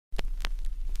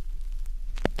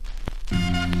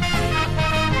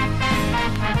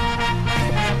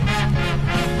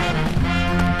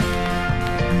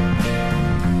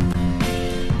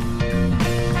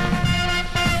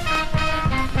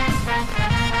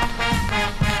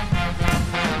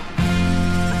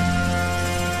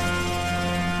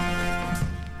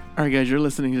All right, guys, you're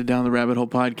listening to Down the Rabbit Hole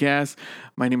podcast.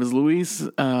 My name is Luis.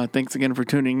 Thanks again for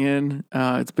tuning in.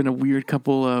 It's been a weird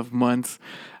couple of months,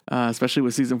 especially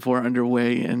with season 4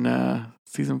 underway and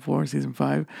season 4, season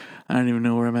 5. I don't even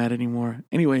know where I'm at anymore.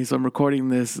 Anyway, so I'm recording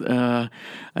this a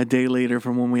day later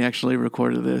from when we actually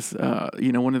recorded this.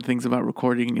 One of the things about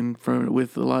recording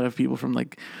with a lot of people from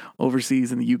like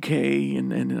overseas in the UK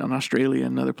and in Australia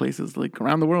and other places like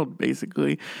around the world,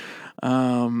 basically.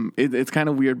 It's kind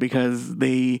of weird because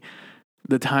the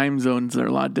time zones are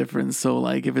a lot different. So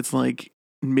like if it's like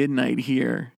midnight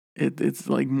here, it's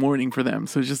like morning for them.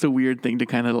 So it's just a weird thing to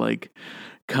kind of like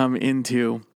come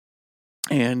into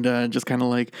and just kind of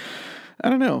like, I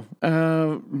don't know,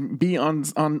 be on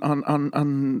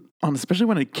especially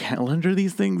when I calendar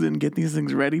these things and get these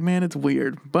things ready, man, it's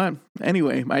weird. But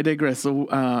anyway, I digress. So,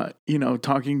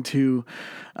 talking to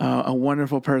a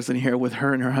wonderful person here with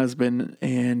her and her husband,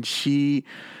 and she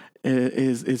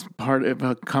is part of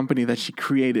a company that she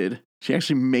created. She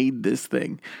actually made this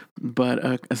thing,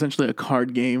 but essentially a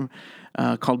card game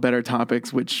called Better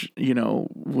Topics, which,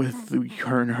 with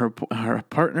her and her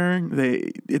partner,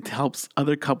 it helps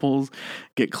other couples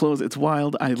get close. It's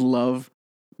wild. I love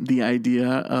the idea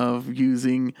of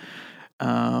using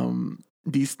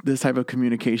this type of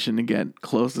communication to get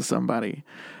close to somebody.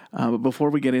 But before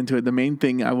we get into it, the main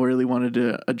thing I really wanted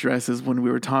to address is when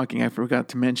we were talking, I forgot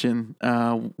to mention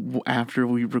after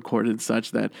we recorded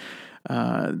such that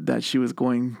she was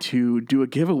going to do a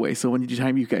giveaway. So when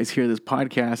time you guys hear this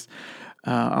podcast,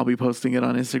 I'll be posting it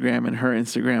on Instagram and her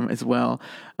Instagram as well.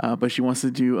 But she wants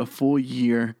to do a full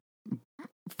year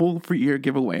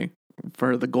giveaway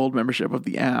for the gold membership of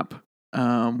the app.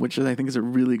 Which I think is a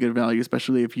really good value,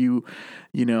 especially if you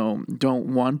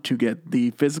don't want to get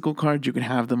the physical cards. You can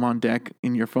have them on deck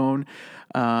in your phone,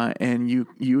 and you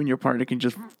and your partner can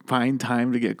just find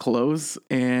time to get close.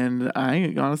 And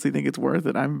I honestly think it's worth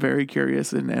it. I'm very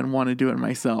curious and want to do it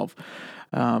myself.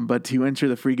 But to enter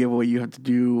the free giveaway, you have to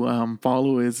do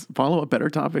follow Better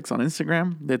Topics on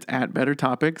Instagram. That's at Better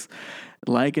Topics.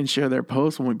 Like and share their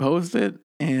post when we post it,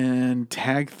 and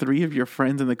tag 3 of your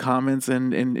friends in the comments,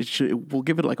 and we'll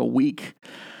give it like a week.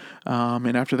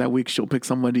 And after that week, she'll pick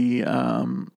somebody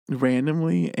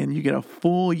randomly, and you get a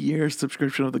full year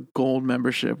subscription of the gold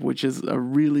membership, which is a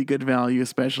really good value,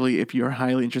 especially if you're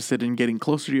highly interested in getting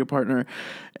closer to your partner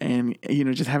and,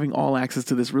 just having all access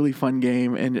to this really fun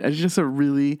game. And it's just a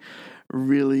really,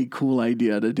 really cool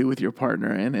idea to do with your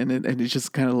partner. And it's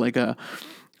just kind of like a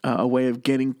way of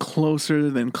getting closer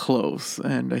than close.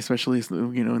 And especially,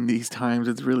 in these times,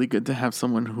 it's really good to have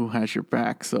someone who has your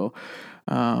back. So,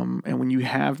 and when you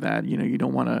have that, you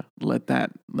don't want to let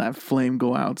that flame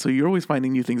go out. So you're always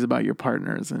finding new things about your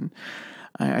partners. And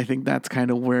I think that's kind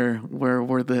of where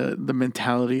the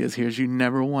mentality is here, is you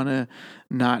never want to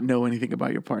not know anything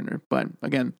about your partner. But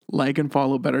again, like and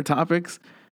follow Better Topics.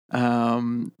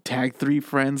 Tag 3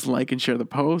 friends, like and share the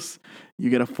posts. You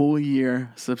get a full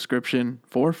year subscription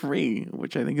for free,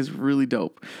 which I think is really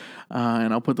dope.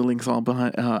 And I'll put the links all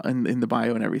behind in the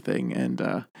bio and everything. And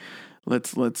I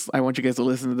want you guys to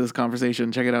listen to this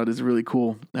conversation. Check it out. It's really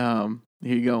cool. Here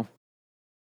you go.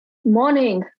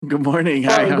 Morning. Good morning.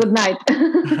 Sorry, good night.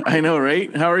 I know,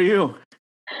 right? How are you?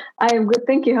 I am good.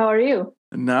 Thank you. How are you?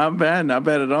 Not bad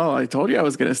at all. I told you I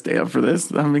was going to stay up for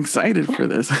this. I'm excited for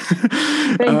this.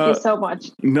 Thank you so much.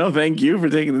 No, thank you for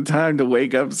taking the time to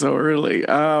wake up so early.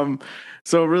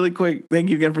 So really quick,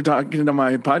 thank you again for talking to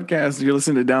my podcast. You're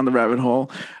listening to Down the Rabbit Hole.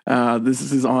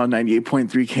 This is on 98.3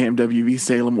 KMWV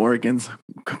Salem, Oregon's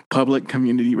public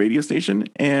community radio station,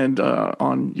 and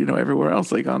on everywhere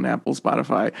else, like on Apple,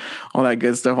 Spotify, all that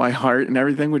good stuff, iHeart and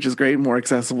everything, which is great, more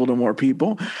accessible to more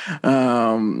people.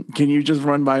 Can you just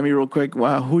run by me real quick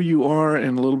who you are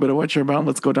and a little bit of what you're about?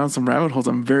 Let's go down some rabbit holes.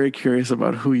 I'm very curious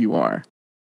about who you are.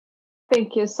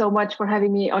 Thank you so much for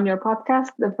having me on your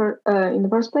podcast in the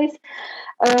first place.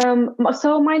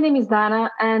 So my name is Dana,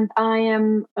 and I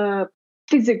am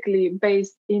physically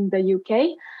based in the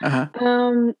UK.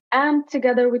 Uh-huh. And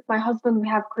together with my husband, we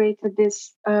have created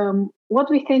this, what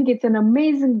we think is an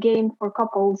amazing game for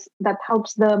couples that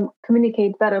helps them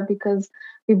communicate better, because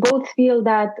we both feel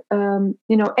that,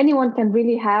 anyone can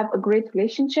really have a great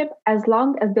relationship as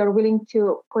long as they're willing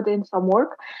to put in some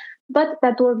work. But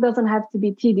that work doesn't have to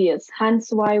be tedious.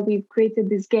 Hence why we've created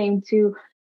this game to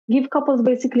give couples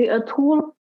basically a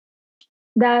tool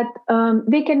that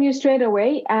they can use straight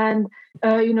away. And,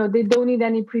 they don't need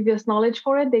any previous knowledge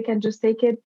for it. They can just take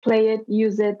it, play it,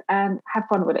 use it, and have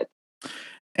fun with it.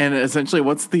 And essentially,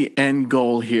 what's the end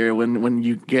goal here when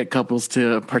you get couples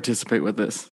to participate with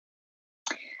this?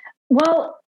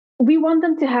 Well, we want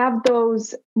them to have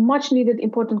those much needed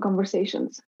important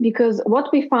conversations, because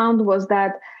what we found was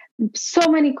that so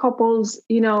many couples,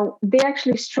 they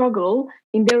actually struggle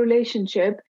in their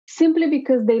relationship simply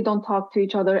because they don't talk to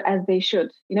each other as they should,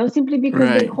 simply because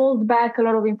they Right. hold back a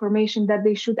lot of information that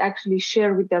they should actually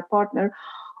share with their partner,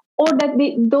 or that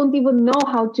they don't even know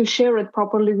how to share it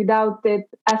properly without it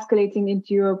escalating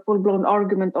into a full-blown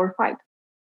argument or fight.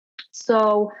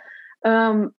 So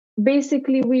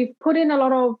basically, we've put in a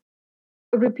lot of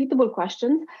repeatable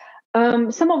questions.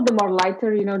 Some of them are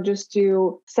lighter, just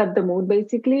to set the mood,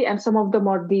 basically, and some of them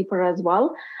are deeper as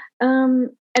well. And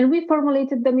we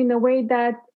formulated them in a way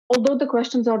that, although the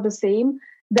questions are the same,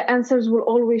 the answers will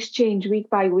always change week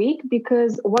by week,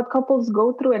 because what couples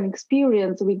go through and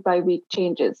experience week by week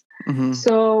changes. Mm-hmm.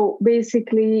 So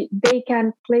basically, they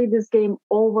can play this game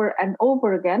over and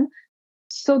over again.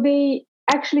 So they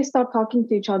actually start talking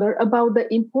to each other about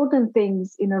the important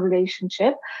things in a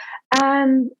relationship,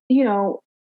 and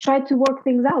try to work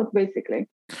things out, basically.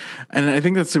 And I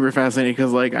think that's super fascinating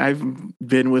because, like, I've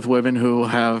been with women who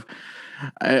have,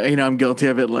 I'm guilty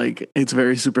of it. Like, it's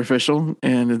very superficial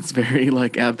and it's very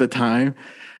like at the time,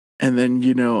 and then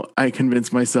I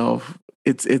convince myself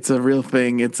it's a real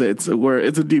thing. It's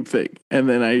a deep thing, and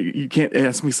then you can't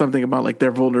ask me something about like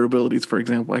their vulnerabilities, for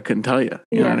example. I couldn't tell you.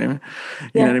 You know what Yeah, I mean? You know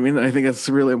yeah, what I mean? I think that's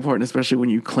really important, especially when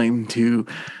you claim to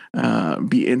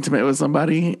be intimate with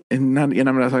somebody, and I'm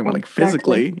not talking about like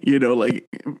exactly. physically. Like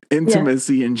Yeah.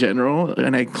 intimacy in general.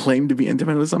 And I claim to be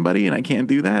intimate with somebody, and I can't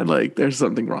do that. Like, there's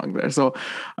something wrong there. So,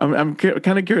 I'm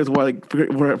kind of curious. Why,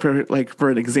 like, for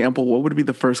an example, what would be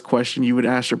the first question you would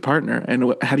ask your partner,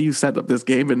 and how do you set up this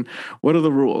game, and what are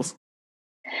the rules?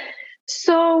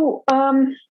 So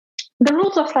the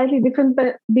rules are slightly different,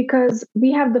 but because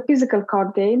we have the physical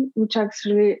card game, which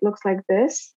actually looks like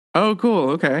this. Oh,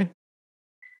 cool. Okay.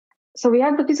 So we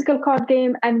have the physical card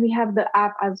game and we have the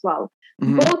app as well.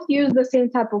 Mm-hmm. Both use the same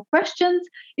type of questions.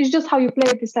 It's just how you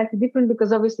play it is slightly different,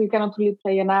 because obviously you cannot really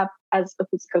play an app as a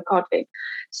physical card game.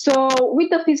 So with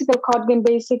the physical card game,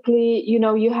 basically,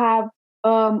 you have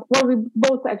well, we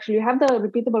both actually have the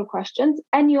repeatable questions,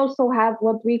 and you also have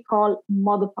what we call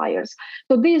modifiers.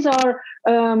 So these are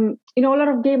a lot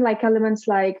of game like elements,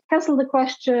 like cancel the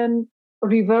question,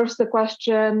 reverse the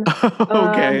question, um,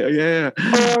 Okay. Yeah.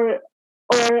 or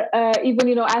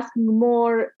even asking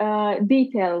more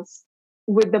details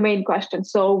with the main question.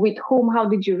 So with whom, how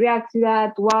did you react to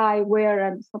that, why, where,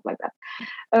 and stuff like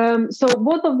that. So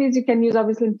both of these you can use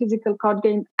obviously in physical card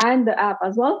game and the app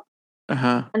as well. Uh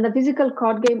huh. And the physical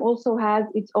card game also has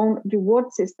its own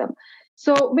reward system.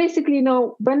 So basically,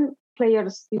 when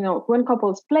players, when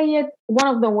couples play it, one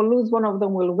of them will lose, one of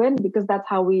them will win, because that's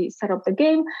how we set up the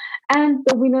game. And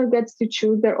the winner gets to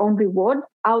choose their own reward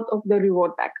out of the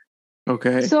reward bag.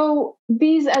 Okay. So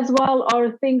these as well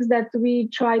are things that we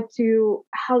try to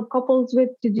help couples with,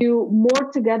 to do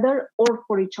more together or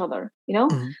for each other,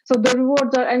 Mhm. So the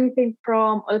rewards are anything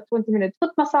from a 20-minute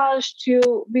foot massage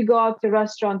to we go out to a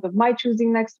restaurant of my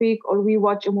choosing next week, or we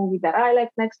watch a movie that I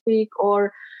like next week,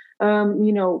 or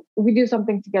we do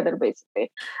something together,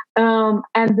 basically.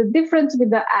 And the difference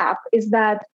with the app is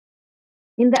that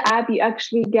in the app, you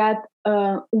actually get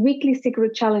weekly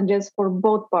secret challenges for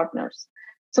both partners.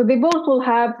 So they both will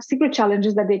have secret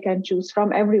challenges that they can choose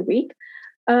from every week.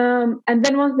 And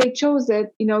then once they chose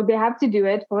it, they have to do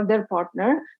it for their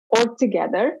partner or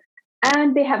together.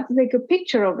 And they have to take a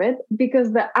picture of it,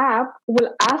 because the app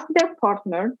will ask their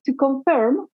partner to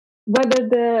confirm whether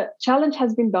the challenge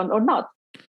has been done or not.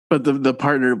 But the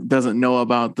partner doesn't know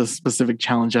about the specific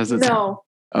challenge as it's happening.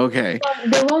 No, Okay.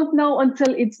 they won't know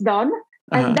until it's done.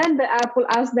 And Uh-huh. then the app will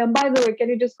ask them, by the way, can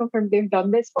you just confirm they've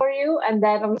done this for you? And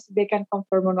then obviously they can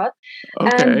confirm or not.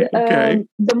 And Okay. Okay.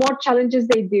 the more challenges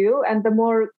they do and the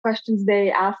more questions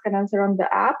they ask and answer on the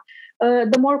app,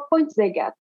 the more points they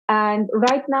get. And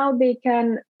right now they can,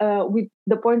 with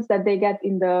the points that they get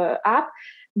in the app,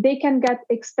 they can get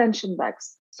extension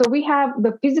decks. So we have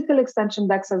the physical extension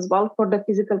decks as well for the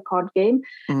physical card game.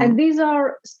 Mhm. And these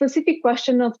are specific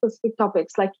questions on specific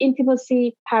topics like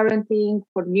intimacy, parenting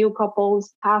for new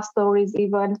couples, past stories,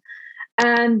 even.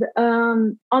 And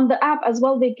on the app as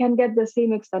well, they can get the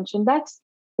same extension decks,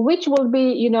 which will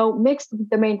be, mixed with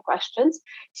the main questions.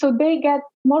 So they get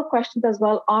more questions as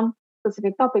well on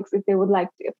specific topics if they would like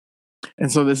to. And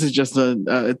so this is just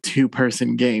a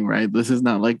two-person game, right? This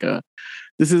isn't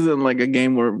like a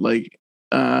game where like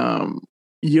um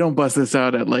you don't bust this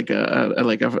out at like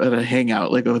at a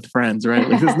hangout like with friends, right?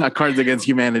 Like, this is not Cards Against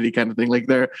Humanity kind of thing. Like,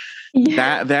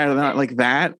 Yeah. they're not like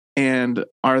that. And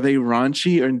are they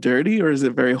raunchy or dirty, or is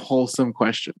it very wholesome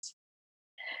questions?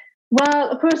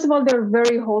 Well, first of all, they're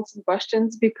very wholesome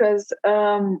questions, because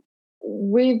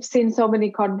we've seen so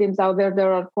many card games out there that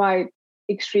are quite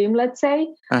extreme, let's say.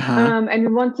 Uh-huh. And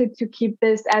we wanted to keep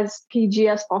this as PG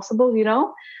as possible,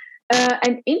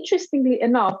 and interestingly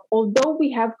enough, although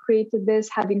we have created this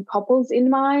having couples in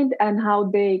mind and how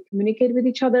they communicate with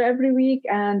each other every week,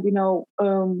 and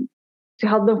to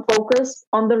help them focus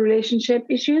on the relationship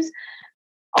issues,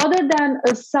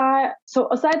 aside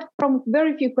from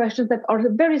very few questions that are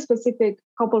very specific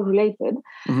couple related,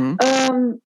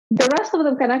 Mm-hmm. the rest of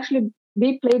them can actually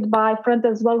be played by friends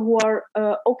as well who are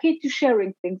okay to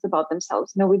sharing things about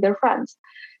themselves, with their friends.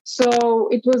 So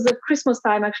it was a Christmas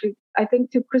time, actually, I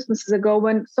think 2 Christmases ago,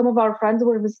 when some of our friends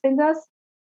were visiting us,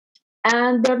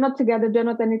 and they're not together, they're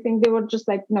not anything, they were just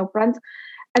like, friends.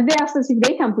 And they asked us if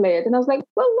they can play it. And I was like,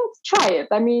 well, let's try it.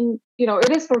 I mean,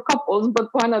 it is for couples, but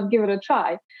why not give it a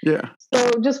try? Yeah.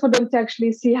 So just for them to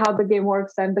actually see how the game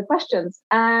works and the questions.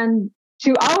 And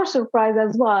to our surprise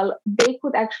as well, they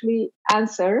could actually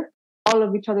answer all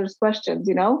of each other's questions,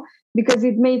 because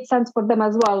it made sense for them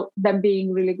as well, them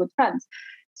being really good friends.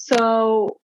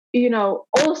 So,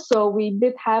 also we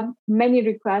did have many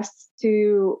requests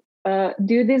to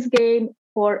do this game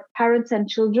for parents and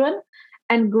children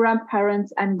and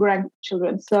grandparents and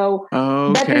grandchildren. So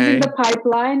that is in Okay. the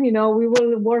pipeline. We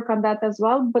will work on that as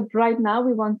well. But right now,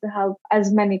 we want to help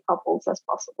as many couples as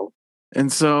possible.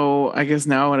 And so I guess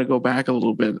now I want to go back a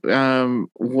little bit.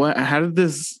 How did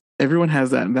this, everyone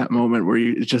has that moment where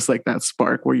it's just like that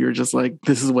spark where you're just like,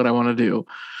 this is what I want to do.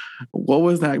 What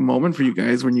was that moment for you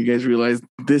guys when you guys realized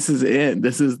this is it?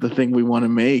 This is the thing we want to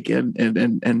make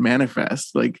and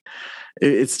manifest? Like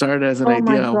it started as an Oh my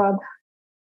idea. God.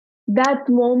 That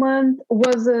moment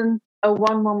wasn't a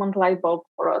one moment light bulb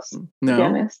for us, to be No.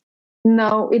 honest.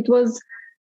 No, it was,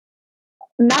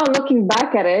 now looking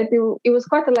back at it was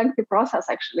quite a lengthy process,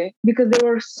 actually, because there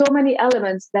were so many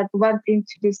elements that went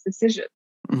into this decision.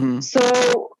 Mm-hmm.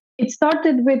 So it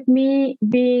started with me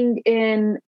being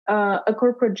in a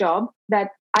corporate job that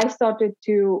I started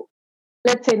to,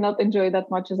 let's say, not enjoy that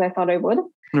much as I thought I would.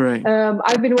 Right.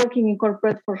 I've been working in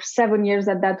corporate for 7 years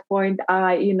at that point.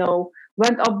 I,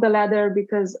 went up the ladder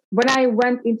because when I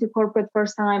went into corporate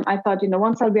first time, I thought,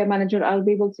 once I'll be a manager, I'll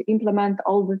be able to implement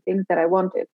all the things that I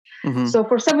wanted. Mm-hmm. So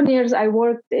for 7 years, I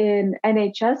worked in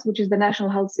NHS, which is the National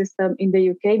Health System in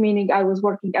the UK, meaning I was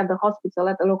working at the hospital,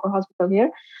 at the local hospital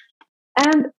here.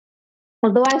 And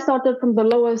although I started from the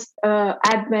lowest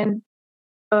admin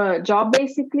job,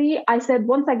 basically, I said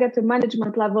once I get to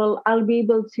management level, I'll be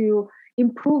able to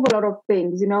improve a lot of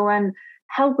things, and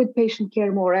help with patient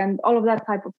care more and all of that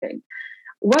type of thing.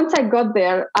 Once I got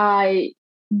there, I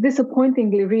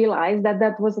disappointingly realized that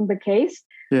that wasn't the case,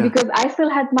 because I still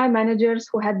had my managers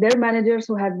who had their managers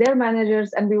who had their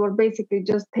managers, and we were basically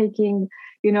just taking,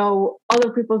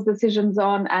 other people's decisions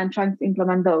on and trying to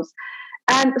implement those.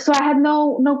 And so I had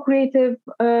no creative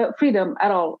freedom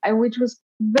at all, and which was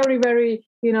very, very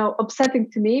upsetting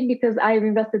to me, because I've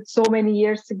invested so many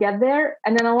years to get there,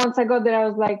 and then once I got there, I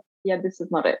was like, yeah, this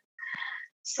is not it.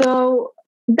 So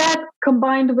that,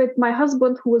 combined with my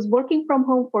husband, who was working from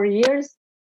home for years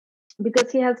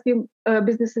because he has few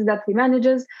businesses that he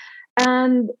manages,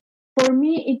 and for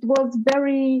me it was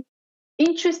very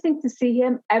interesting to see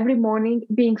him every morning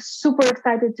being super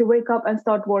excited to wake up and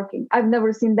start working. I've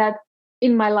never seen that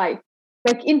in my life.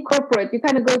 Like in corporate, you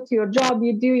kind of go to your job,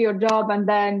 you do your job, and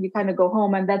then you kind of go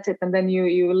home and that's it. And then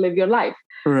you live your life.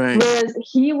 Right. Whereas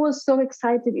he was so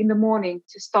excited in the morning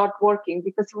to start working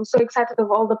because he was so excited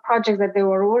of all the projects that they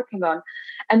were working on.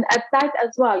 And at night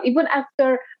as well, even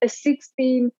after a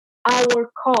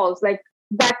 16-hour calls, like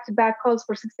back-to-back calls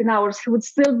for 16 hours, he would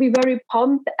still be very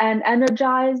pumped and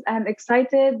energized and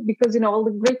excited because, all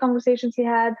the great conversations he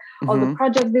had, all the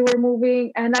projects they were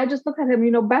moving. And I just looked at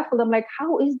him, baffled. I'm like,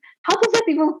 how does that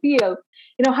even feel?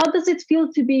 How does it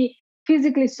feel to be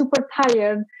physically super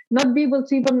tired, not be able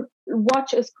to even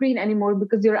watch a screen anymore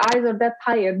because your eyes are that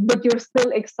tired, but you're still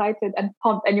excited and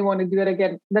pumped and you want to do it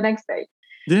again the next day?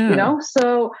 Yeah.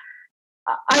 So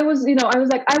I was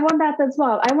like, I want that as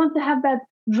well. I want to have that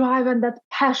drive and that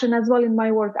passion as well in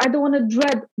my work. I don't want to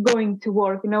dread going to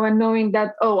work, and knowing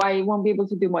that, oh, I won't be able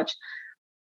to do much.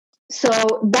 So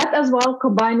that as well,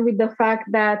 combined with the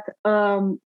fact that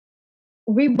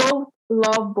we both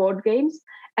love board games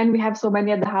and we have so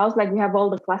many at the house, like we have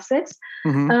all the classics.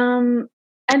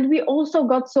 And we also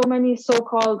got so many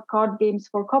so-called card games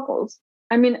for couples.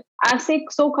 I mean, I say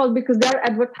so-called because they're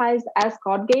advertised as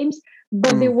card games,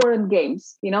 but they weren't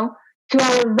games, To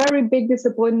our very big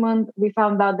disappointment, we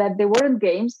found out that they weren't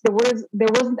games. There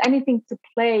wasn't anything to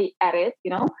play at it,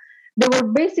 They were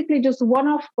basically just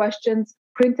one-off questions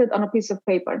printed on a piece of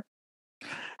paper.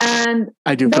 And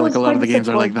I do feel like a lot of the games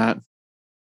are like that.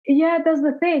 Yeah, that's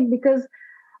the thing, because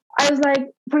I was like,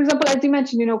 for example, as you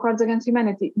mentioned, Cards Against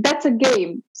Humanity, that's a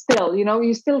game still,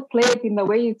 you still play it in the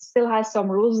way it still has some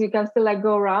rules. You can still like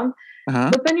go around. Uh-huh.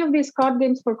 But many of these card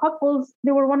games for couples,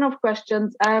 they were one-off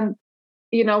questions. And,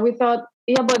 we thought,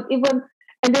 yeah, but even,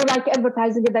 and they were like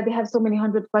advertising it that they have so many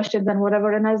hundred questions and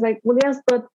whatever. And I was like, well, yes,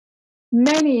 but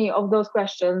many of those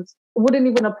questions wouldn't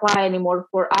even apply anymore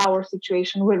for our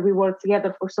situation where we worked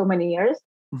together for so many years.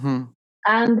 Mm-hmm.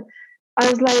 And I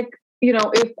was like,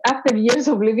 if after years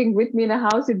of living with me in a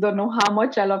house, you don't know how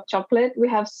much I love chocolate, we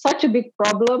have such a big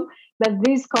problem that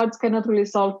these cards cannot really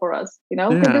solve for us,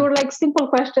 because they Yeah. were like simple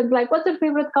questions like, what's your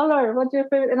favorite color? What's your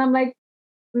favorite? And I'm like,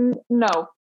 no,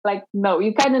 like, no,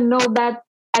 you kind of know that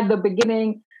at the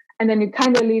beginning, and then you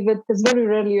kind of leave it because very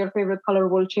rarely your favorite color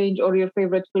will change or your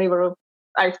favorite flavor of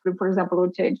ice cream, for example,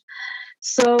 will change.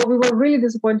 So we were really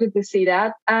disappointed to see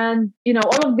that. And,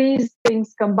 all of these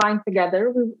things combined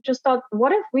together, we just thought,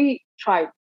 what if we tried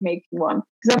making one?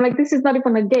 Because I'm like, this is not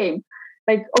even a game.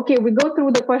 Like, okay, we go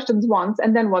through the questions once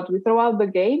and then what? We throw out the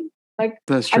game? Like,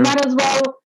 That's I true. might as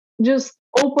well just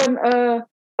open a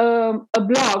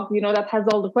blog, that has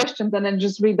all the questions and then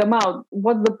just read them out.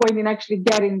 What's the point in actually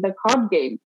getting the card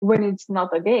game when it's not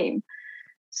a game?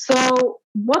 So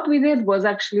what we did was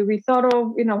actually we thought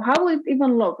of, how would it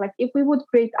even look? Like if we would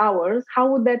create ours, how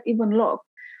would that even look?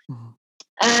 Mhm.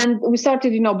 And we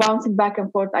started, bouncing back and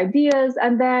forth ideas.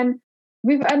 And then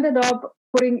we've ended up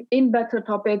putting in better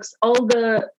topics all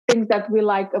the things that we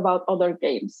like about other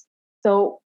games.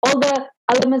 So all the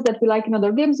elements that we like in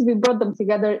other games, we brought them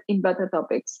together in better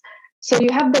topics. So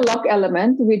you have the luck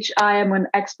element, which I am an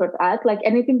expert at. Like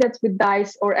anything that's with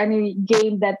dice or any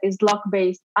game that is luck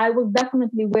based, I will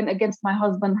definitely win against my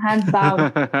husband, hands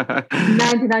down,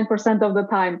 99% of the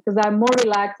time, because I'm more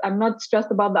relaxed. I'm not stressed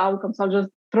about the outcomes. I'll just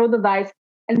throw the dice.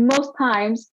 And most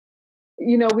times,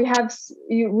 we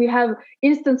have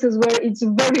instances where it's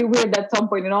very weird at some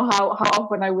point, how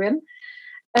often I win.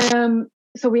 um,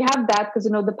 so we have that because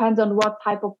depends on what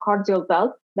type of cards you're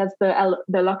dealt. That's the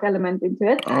luck element into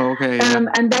it. Oh, okay, yeah.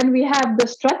 And then we have the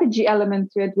strategy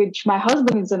element to it, which my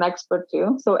husband is an expert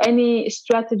to. So any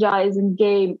strategizing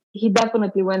game, he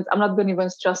definitely wins. I'm not going to even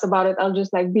stress about it. I'll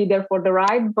just like be there for the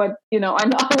ride. But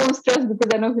I won't stress because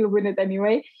I know he'll win it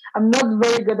anyway. I'm not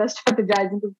very good at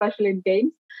strategizing, especially in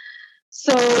games.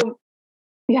 So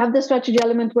you have the strategy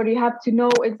element where you have to know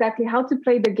exactly how to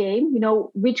play the game,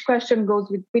 which question goes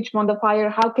with which modifier,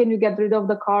 how can you get rid of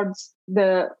the cards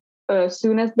the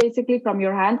soonest basically from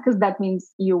your hand, because that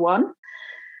means you won.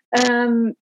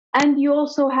 um, and you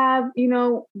also have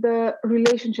the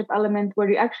relationship element where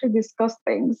you actually discuss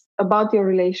things about your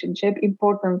relationship,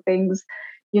 important things,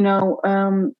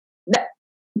 that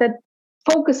that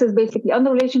focuses basically on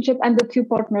the relationship and the two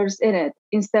partners in it,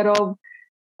 instead of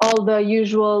all the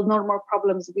usual normal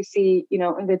problems we see, in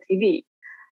the TV.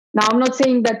 Now, I'm not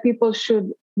saying that people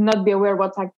should not be aware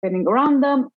what's happening around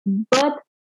them, but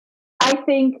I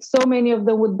think so many of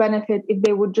them would benefit if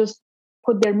they would just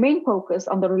put their main focus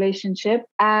on the relationship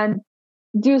and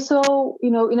do so,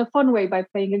 in a fun way by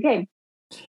playing a game.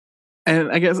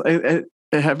 And I guess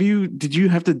did you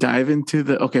have to dive into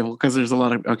okay, well, because there's a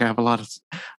lot of, okay, I have a lot of,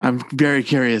 I'm very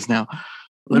curious now.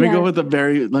 Let me go Yes.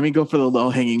 with let me go for the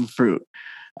low hanging fruit.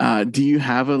 Do you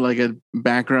have a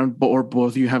background, or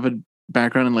both of you have a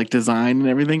background in like design and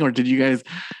everything, or did you guys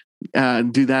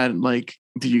do that? Like,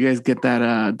 did you guys get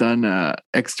that done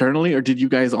externally, or did you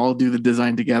guys all do the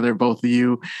design together, both of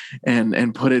you,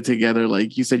 and put it together?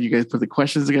 Like you said, you guys put the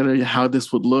questions together, how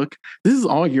this would look. This is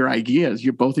all your ideas.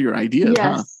 You're both of your ideas,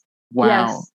 huh? Yes. Wow,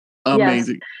 Yes. Yes.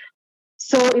 amazing.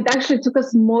 So it actually took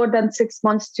us more than 6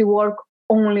 months to work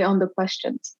only on the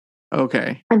questions.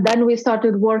 Okay. And then we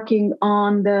started working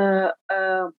on the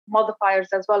modifiers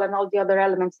as well and all the other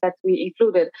elements that we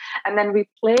included. And then we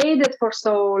played it for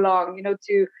so long,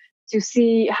 to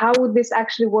see how would this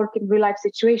actually work in real life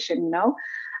situation,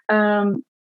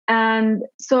 and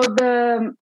so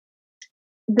the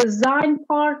design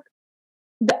part,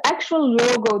 the actual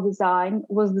logo design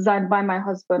was designed by my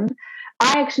husband.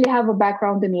 I actually have a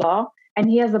background in law and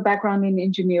he has a background in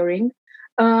engineering.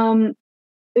 um,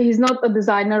 he's not a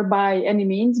designer by any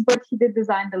means, but he did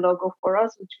design the logo for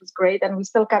us, which was great. And we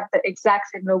still kept the exact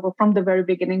same logo from the very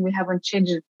beginning. We haven't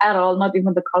changed it at all, not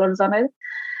even the colors on it.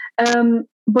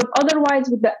 But otherwise,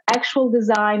 with the actual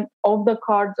design of the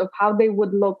cards, of how they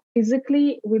would look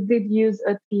physically, we did use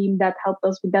a team that helped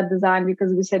us with that design,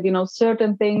 because we said,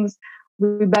 certain things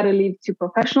we better leave to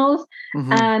professionals.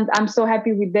 Mm-hmm. And I'm so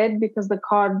happy we did, because the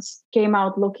cards came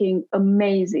out looking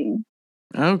amazing.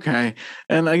 Okay.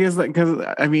 And I guess that, because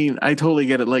I mean, I totally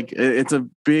get it. Like, it's a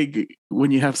big,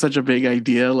 when you have such a big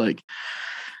idea, like,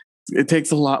 it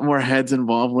takes a lot more heads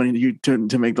involved when you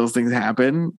to make those things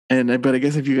happen. But I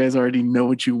guess if you guys already know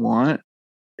what you want,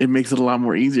 it makes it a lot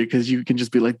more easier because you can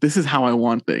just be like, this is how I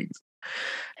want things.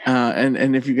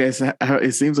 And if you guys,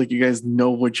 it seems like you guys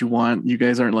know what you want. You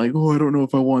guys aren't like, oh, I don't know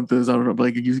if I want this. I don't know.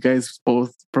 Like you guys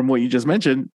both, from what you just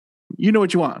mentioned, you know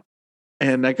what you want,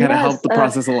 and that kind of Yes, helped the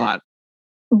process a lot.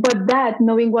 but that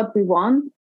knowing what we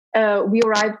want, we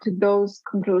arrived to those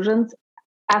conclusions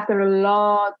after a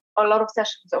lot of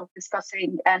sessions of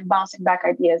discussing and bouncing back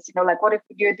ideas. Like what if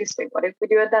we do it this way? What if we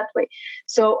do it that way?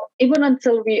 So even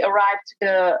until we arrived to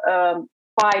the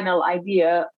final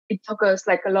idea, it took us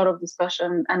like a lot of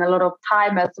discussion and a lot of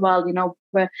time as well.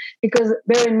 Because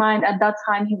bear in mind at that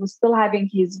time he was still having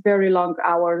his very long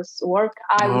hours work.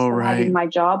 I was still having my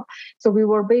job, so we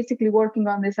were basically working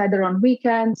on this either on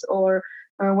weekends or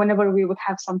whenever we would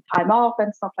have some time off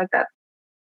and stuff like that.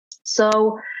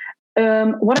 So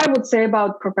what I would say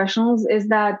about professionals is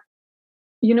that,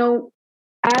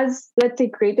 as let's say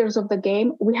creators of the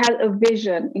game, we had a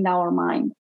vision in our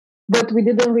mind, but we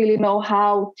didn't really know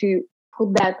how to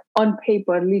put that on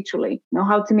paper, literally,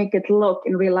 how to make it look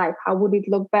in real life, how would it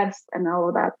look best, and all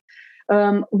of that.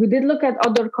 We did look at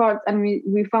other cards, and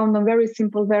we found them very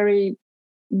simple, very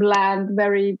bland,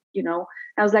 very,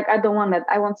 I was like, I don't want that.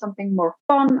 I want something more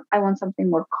fun. I want something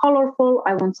more colorful.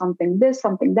 I want something this,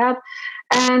 something that.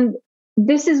 And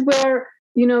this is where,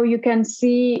 you can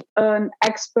see an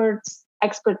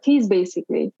expertise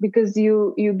basically, because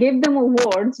you give them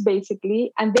awards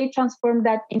basically, and they transform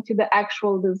that into the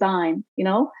actual design,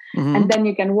 and then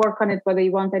you can work on it, whether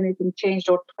you want anything changed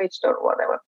or twitched or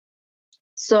whatever.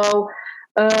 So,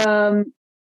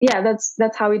 yeah,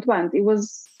 that's how it went. It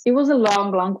was a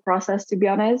long process, to be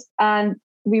honest, and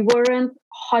we weren't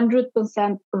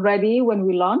 100% ready when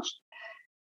we launched.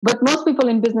 But most people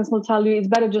in business will tell you it's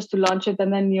better just to launch it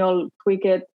and then you'll tweak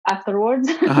it afterwards.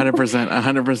 100%,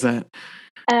 100%.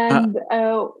 And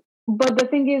but the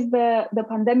thing is, the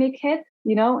pandemic hit,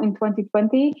 in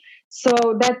 2020.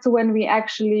 So that's when we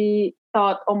actually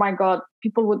thought, oh my God,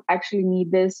 people would actually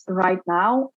need this right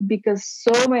now, because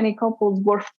so many couples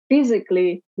were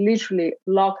physically, literally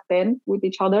locked in with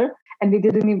each other, and they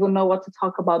didn't even know what to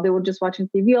talk about. They were just watching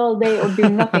TV all day or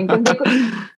doing nothing,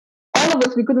 because all of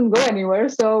us, we couldn't go anywhere.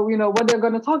 So, what they're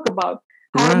going to talk about.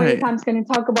 How many times can you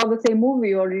talk about the same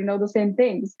movie or, the same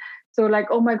things? So like,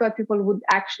 oh my God, people would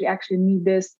actually need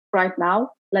this right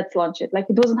now. Let's launch it. Like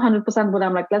it wasn't 100%, but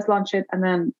I'm like, let's launch it and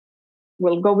then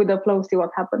we'll go with the flow, see what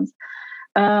happens.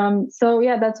 So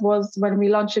yeah, that was when we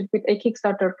launched it with a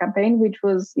Kickstarter campaign, which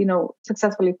was,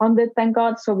 successfully funded, thank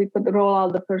God. So we could roll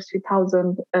out the first few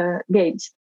thousand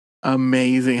games.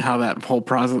 Amazing how that whole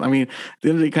process. I mean,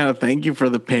 didn't they kind of thank you for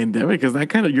the pandemic? Because that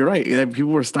kind of, you're right.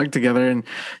 People were stuck together, and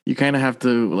you kind of have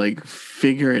to like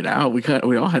figure it out.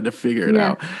 We all had to figure it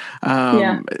out.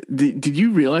 Did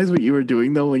you realize what you were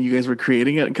doing though when you guys were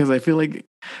creating it? Because I feel like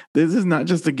this is not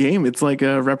just a game; it's like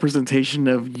a representation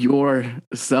of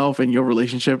yourself and your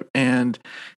relationship, and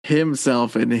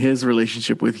himself and his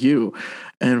relationship with you,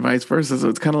 and vice versa. So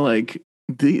it's kind of like,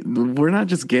 we're not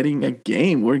just getting a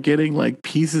game, we're getting like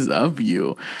pieces of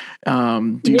you.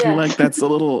 Do you feel like that's a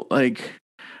little like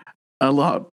a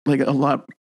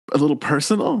little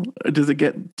personal? Does it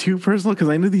get too personal? Because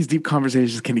I know these deep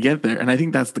conversations can get there, and I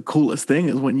think that's the coolest thing,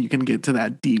 is when you can get to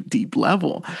that deep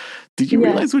level. Did you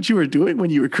realize what you were doing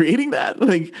when you were creating that?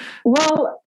 Like,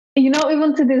 well,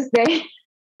 even to this day,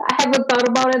 I haven't thought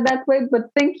about it that way, but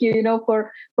thank you,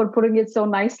 for putting it so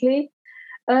nicely.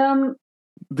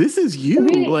 This is you.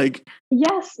 Like,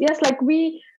 yes, like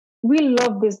we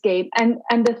love this game,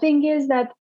 and the thing is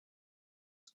that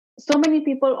so many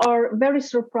people are very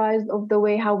surprised of the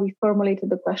way how we formulated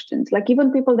the questions. Like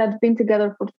even people that've been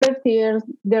together for 30 years,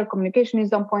 their communication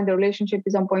is on point, their relationship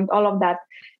is on point, all of that.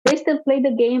 They still play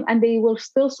the game, and they were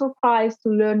still surprised to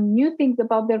learn new things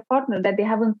about their partner that they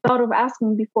haven't thought of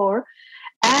asking before,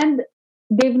 and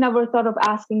they've never thought of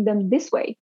asking them this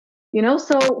way.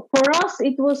 So for us,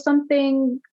 it was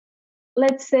something,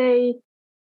 let's say,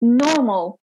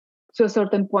 normal to a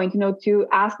certain point, to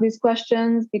ask these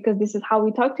questions, because this is how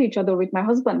we talk to each other with my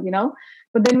husband,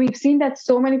 But then we've seen that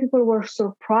so many people were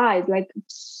surprised, like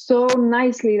so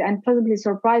nicely and pleasantly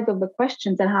surprised of the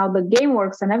questions and how the game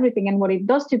works and everything and what it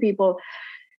does to people,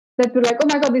 that we're like, oh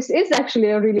my God, this is actually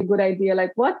a really good idea.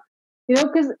 Like what?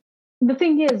 Because the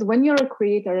thing is, when you're a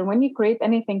creator and when you create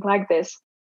anything like this,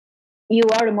 you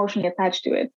are emotionally attached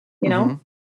to it,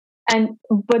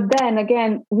 but then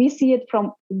again, we see it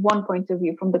from one point of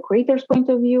view, from the creator's point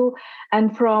of view,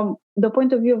 and from the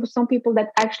point of view of some people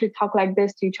that actually talk like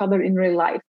this to each other in real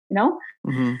life,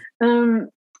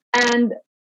 And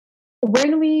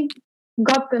when we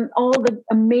gotten all the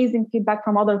amazing feedback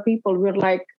from other people, we're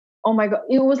like, oh my God,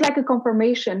 it was like a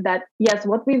confirmation that yes,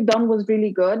 what we've done was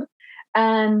really good.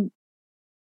 And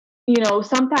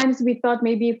sometimes we thought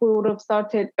maybe if we would have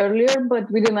started earlier, but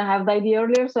we didn't have the idea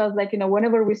earlier. So I was like,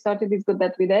 whenever we started, it's good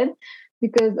that we did,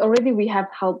 because already we have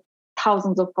helped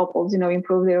thousands of couples,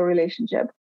 improve their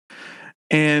relationship.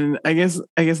 And I guess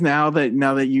now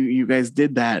that you guys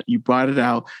did that, you brought it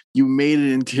out, you made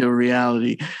it into a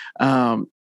reality.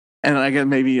 And I guess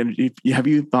maybe have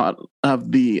you thought of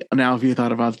if you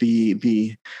thought about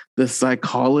the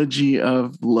psychology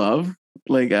of love,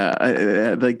 like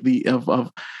like the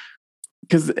of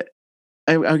because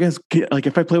I guess like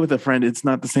if I play with a friend, it's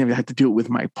not the same. I have to do it with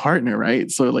my partner,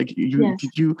 right? So like Yes.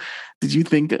 did you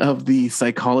think of the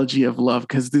psychology of love?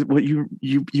 Because what you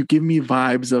give me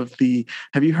vibes of the.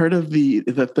 Have you heard of the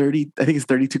 30? I think it's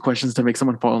 32 questions to make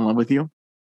someone fall in love with you.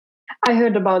 I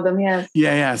heard about them. Yes.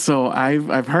 Yeah. So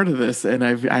I've heard of this, and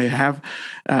I have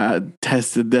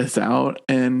tested this out,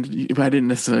 and I didn't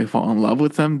necessarily fall in love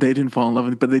with them. They didn't fall in love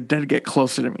with me, but they did get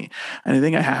closer to me. And I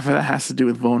think half of that has to do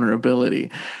with vulnerability,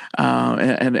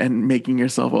 and making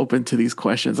yourself open to these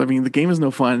questions. I mean, the game is no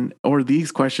fun, or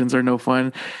these questions are no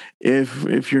fun,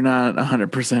 if you're not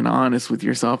 100% honest with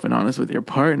yourself and honest with your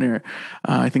partner.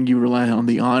 I think you rely on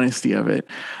the honesty of it.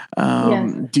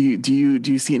 Yes. Do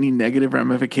you see any negative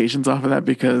ramifications off of that?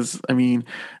 Because I mean,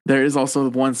 there is also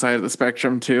one side of the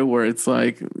spectrum too, where it's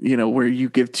like, where you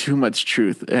give too much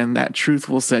truth, and that truth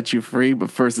will set you free, but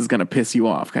first is going to piss you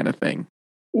off, kind of thing.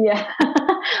 Yeah.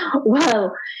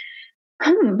 Well,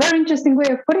 very interesting way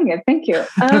of putting it. Thank you.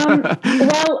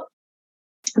 Well,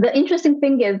 the interesting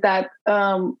thing is that,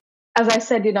 as I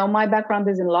said, my background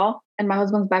is in law and my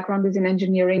husband's background is in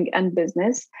engineering and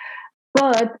business.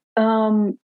 But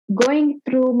going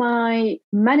through my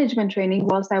management training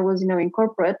whilst I was, in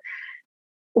corporate,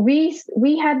 we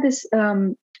had this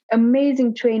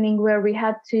amazing training where we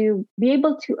had to be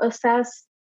able to assess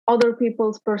other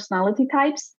people's personality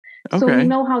types. So we Okay.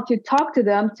 know how to talk to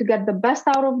them to get the best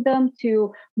out of them,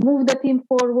 to move the team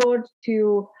forward,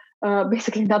 to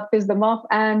basically not piss them off,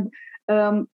 and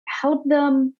help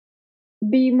them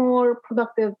be more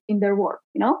productive in their work.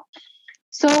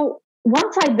 So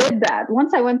once I did that,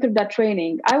 once I went through that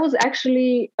training, I was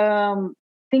actually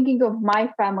thinking of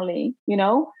my family,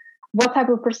 what type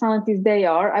of personalities they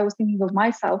are. I was thinking of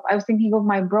myself. I was thinking of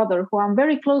my brother, who I'm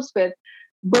very close with,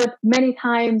 but many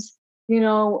times,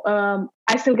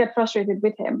 I still get frustrated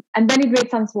with him. And then it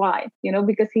makes sense why,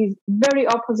 because he's very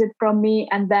opposite from me.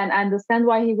 And then I understand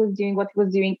why he was doing what he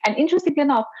was doing. And interestingly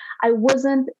enough, I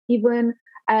wasn't even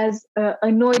as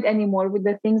annoyed anymore with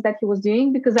the things that he was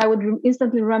doing, because I would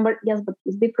instantly remember, yes, but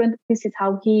he's different. This is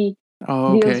how he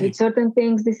Oh, deals with okay. certain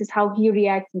things. This is how he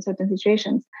reacts in certain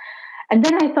situations. And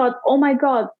then I thought, oh my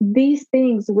God, these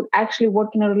things would actually work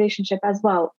in a relationship as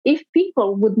well. If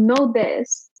people would know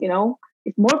this,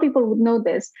 if more people would know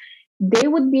this, they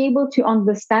would be able to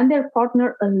understand their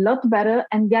partner a lot better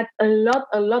and get a lot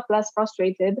less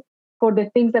frustrated for the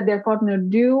things that their partner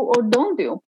do or don't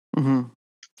do. Mm-hmm.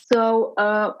 So,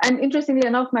 and interestingly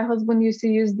enough, my husband used to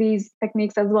use these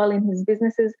techniques as well in his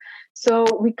businesses. So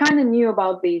we kind of knew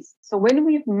about these. So when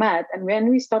we've met and when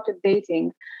we started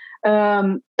dating,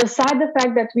 aside the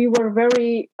fact that we were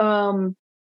very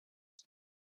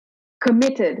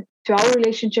committed to our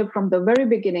relationship from the very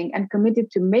beginning and committed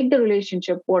to make the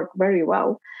relationship work very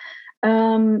well.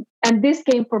 And this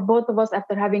came for both of us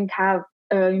after having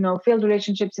failed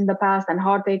relationships in the past and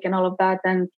heartache and all of that.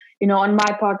 And, on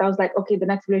my part, I was like, okay, the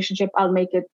next relationship, I'll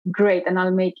make it great. And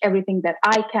I'll make everything that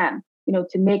I can,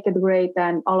 to make it great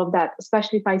and all of that,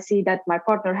 especially if I see that my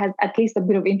partner has at least a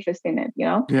bit of interest in it.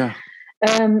 Yeah.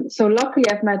 So luckily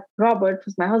I've met Robert,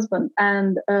 who's my husband,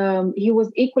 and he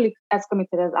was equally as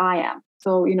committed as I am.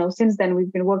 So, since then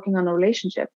we've been working on a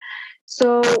relationship.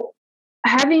 So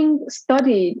having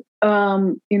studied,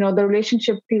 the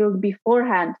relationship field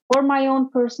beforehand for my own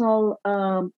personal,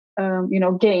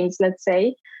 gains, let's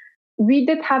say, we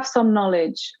did have some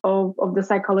knowledge of the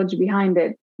psychology behind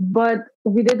it, but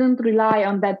we didn't rely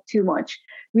on that too much.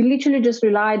 We literally just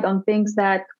relied on things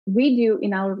that we do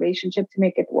in our relationship to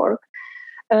make it work,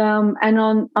 and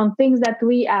on things that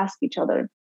we ask each other,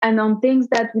 and on things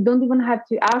that we don't even have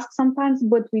to ask sometimes,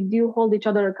 but we do hold each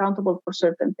other accountable for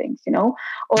certain things. Mm-hmm.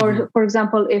 Or for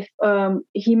example, if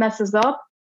he messes up,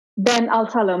 then I'll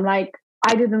tell him, like,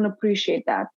 I didn't appreciate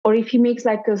that. Or if he makes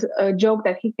like a joke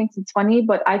that he thinks it's funny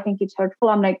but I think it's hurtful,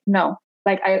 I'm like, no,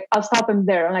 like I'll stop him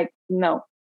there. I'm like, no,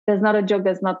 there's not a joke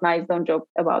that's not nice, don't joke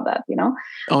about that.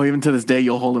 Oh, even to this day,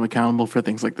 you'll hold him accountable for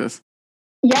things like this.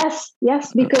 Yes, Uh,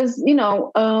 because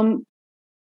the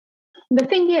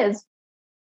thing is,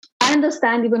 I I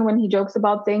understand even when he jokes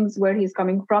about things where he's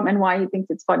coming from and why he thinks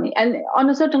it's funny. And on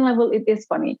a certain level, it is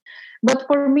funny. But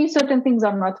for me, certain things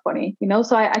are not funny,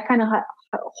 so I kind of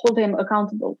hold him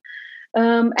accountable.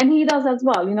 And he does as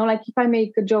well, like if I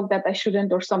make a joke that I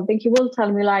shouldn't or something, he will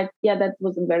tell me like, yeah, that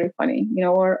wasn't very funny,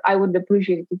 or I would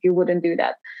appreciate it if you wouldn't do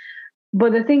that.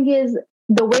 But the thing is,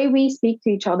 the way we speak to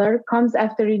each other comes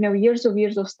after, years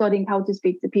of studying how to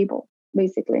speak to people,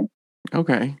 basically.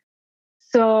 Okay.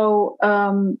 So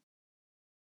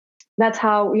that's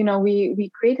how,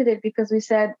 we created it, because we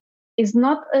said it's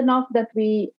not enough that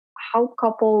we help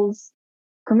couples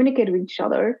communicate with each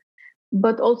other,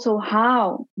 but also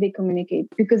how they communicate,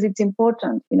 because it's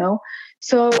important.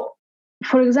 So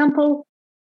for example,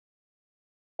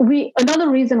 another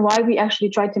reason why we actually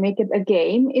try to make it a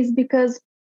game is because,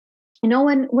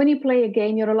 when you play a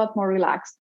game, you're a lot more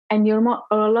relaxed, and you're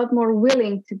a lot more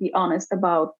willing to be honest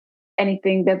about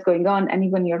anything that's going on, and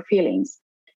even your feelings.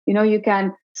 You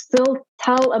can still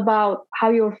tell about how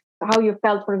you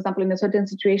felt, for example, in a certain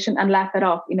situation, and laugh it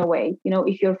off in a way,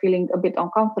 if you're feeling a bit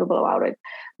uncomfortable about it.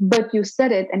 But you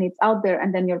said it and it's out there,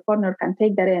 and then your partner can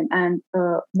take that in and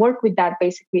work with that,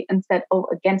 basically, instead of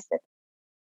against it.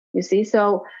 You see?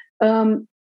 So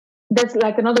that's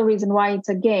like another reason why it's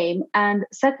a game. And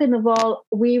second of all,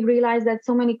 we realize that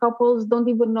so many couples don't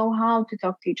even know how to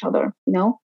talk to each other.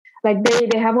 Like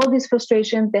they have all these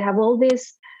frustrations, they have all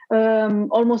this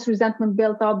almost resentment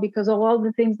built up because of all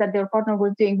the things that their partner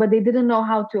was doing, but they didn't know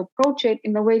how to approach it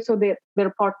in a way so that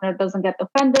their partner doesn't get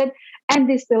offended, and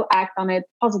they still act on it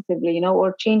positively,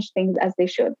 or change things as they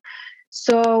should.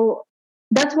 So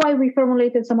that's why we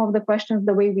formulated some of the questions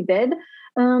the way we did,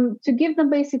 to give them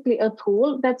basically a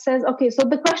tool that says, okay, so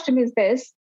the question is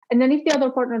this. And then if the other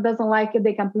partner doesn't like it,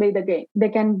 they can play the game. They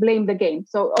can blame the game.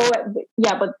 So,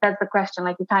 yeah, but that's the question.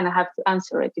 Like, you kind of have to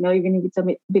answer it, even if it's a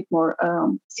bit more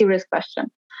serious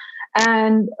question.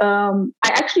 And I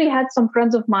actually had some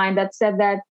friends of mine that said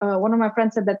that one of my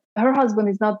friends said that her husband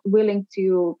is not willing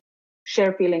to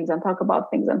share feelings and talk about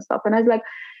things and stuff. And I was like,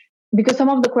 because some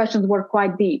of the questions were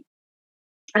quite deep.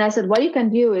 And I said, what you can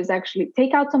do is actually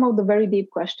take out some of the very deep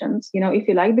questions, if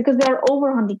you like, because there are over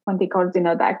 120 cards in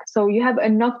a deck. So you have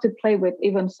enough to play with,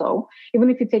 even so. Even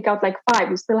if you take out like 5,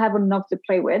 you still have enough to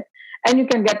play with. And you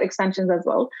can get extensions as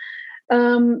well.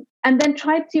 And then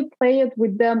try to play it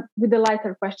with them with the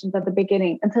lighter questions at the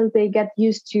beginning until they get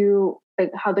used to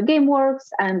how the game works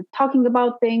and talking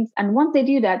about things. And once they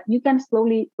do that, you can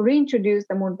slowly reintroduce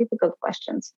the more difficult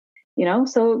questions,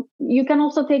 so you can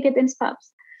also take it in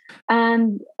steps.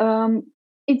 And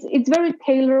it's very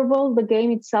tailorable, the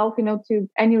game itself, to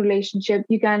any relationship.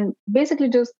 You can basically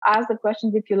just ask the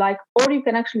questions if you like, or you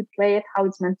can actually play it how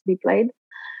it's meant to be played.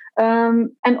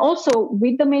 And also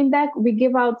with the main deck, we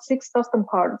give out 6 custom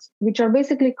cards, which are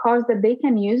basically cards that they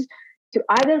can use to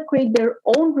either create their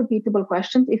own repeatable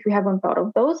questions if we haven't thought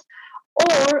of those,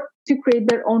 or to create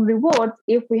their own rewards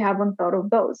if we haven't thought of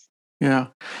those. Yeah.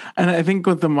 And I think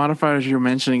with the modifiers you're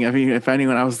mentioning, I mean, if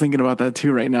anyone, I was thinking about that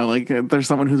too right now. Like, there's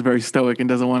someone who's very stoic and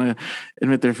doesn't want to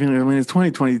admit their feelings. I mean, it's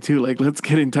 2022. Like, let's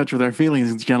get in touch with our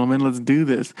feelings, gentlemen. Let's do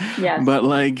this. Yes. But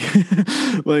like,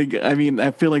 I mean,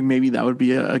 I feel like maybe that would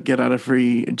be a get out of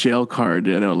free jail card,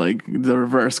 like the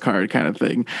reverse card kind of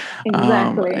thing.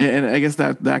 Exactly. And I guess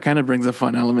that kind of brings a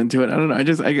fun element to it. I don't know.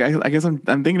 I guess I'm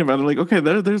thinking about it like, okay,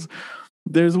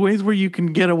 there's ways where you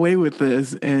can get away with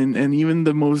this, and even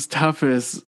the most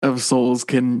toughest of souls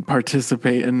can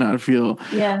participate and not feel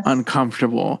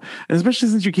uncomfortable. And especially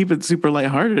since you keep it super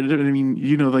lighthearted. I mean,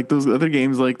 like those other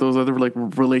games, like those other like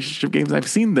relationship games, I've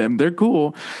seen them. They're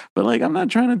cool. But like, I'm not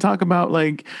trying to talk about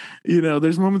like,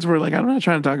 there's moments where like, I'm not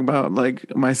trying to talk about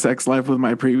like my sex life with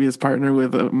my previous partner,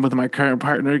 with my current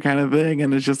partner kind of thing.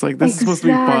 And it's just like, this is supposed to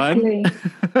be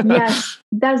fun. Yes,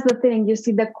 that's the thing. You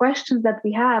see, the questions that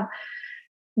we have,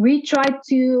 we try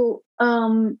to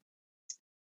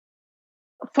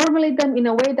formulate them in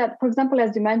a way that, for example,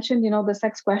 as you mentioned, the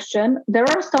sex question, there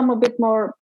are some a bit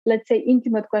more, let's say,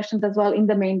 intimate questions as well in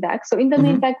the main deck. So in the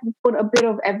main deck, we put a bit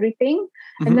of everything.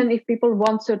 And then if people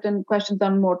want certain questions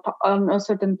on on a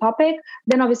certain topic,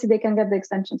 then obviously they can get the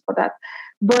extensions for that.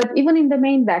 But even in the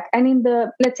main deck and in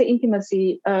the, let's say,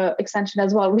 intimacy extension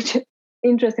as well, which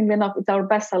interestingly enough, it's our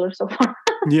bestseller so far.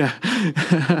 Yeah.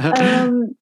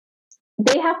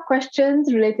 They have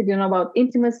questions related, about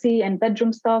intimacy and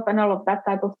bedroom stuff and all of that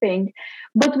type of thing.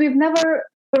 But we've never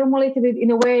formulated it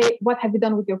in a way, what have you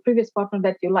done with your previous partner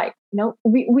that you like?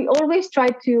 We always try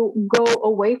to go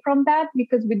away from that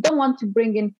because we don't want to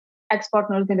bring in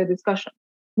ex-partners in the discussion.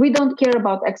 We don't care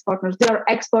about ex-partners. They are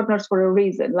ex-partners for a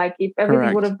reason. Like if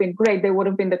everything would have been great, they would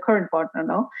have been the current partner,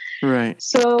 no? Right.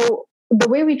 So the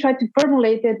way we try to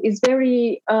formulate it is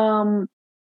very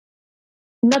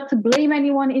not to blame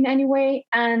anyone in any way,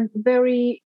 and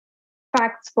very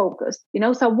facts focused.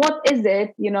 So what is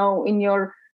it, in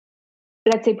your,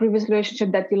 let's say, previous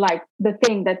relationship that you like, the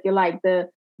thing that you like, the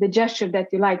gesture that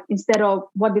you like, instead of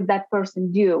what did that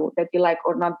person do that you like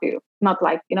or not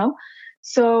like.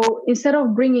 So instead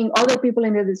of bringing other people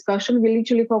in the discussion, we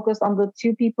literally focus on the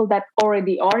two people that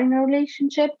already are in a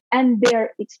relationship and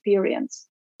their experience.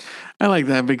 I like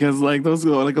that because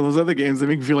those other games, they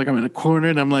make me feel like I'm in a corner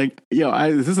and I'm like, yo,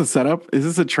 is this a setup? Is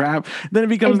this a trap? Then it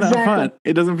becomes not Exactly. fun.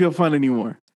 It doesn't feel fun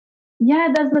anymore. Yeah,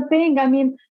 that's the thing. I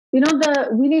mean, the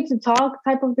we need to talk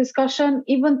type of discussion,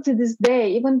 even to this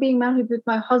day, even being married with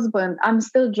my husband, I'm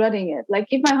still dreading it. Like,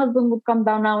 if my husband would come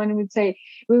down now and would say,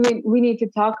 we need to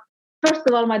talk, first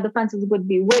of all, my defenses would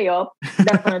be way up,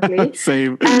 definitely.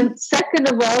 Same. And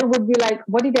second of all, would be like,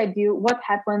 what did I do? What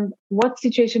happened? What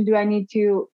situation do I need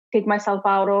to take myself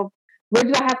out of? Where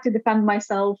do I have to defend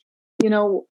myself?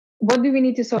 What do we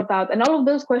need to sort out? And all of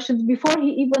those questions before he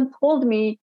even told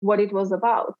me what it was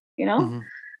about. Mhm.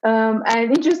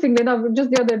 And interestingly enough,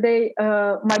 just the other day,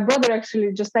 my brother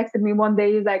actually just texted me one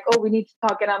day. He's like, "Oh, we need to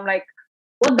talk," and I'm like,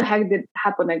 "What the heck did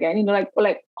happen again?" Like,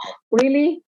 oh,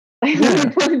 really? Like, we're Yeah.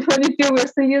 2022, we're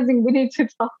still using "we need to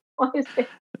talk." What is it?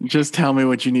 Just tell me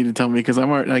what you need to tell me because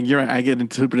like, you're right. I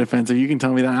get super defensive. You can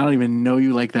tell me that. I don't even know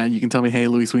you like that. You can tell me, hey,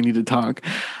 Luis, we need to talk.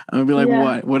 I'm gonna be like, Yeah,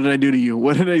 what? What did I do to you?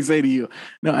 What did I say to you?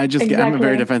 No, I'm a very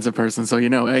exactly, defensive person. So,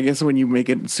 I guess when you make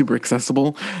it super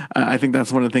accessible, I think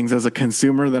that's one of the things as a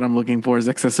consumer that I'm looking for is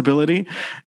accessibility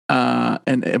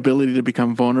and ability to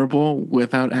become vulnerable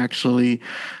without actually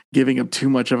giving up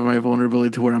too much of my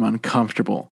vulnerability to where I'm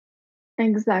uncomfortable.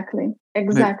 exactly, And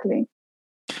exactly.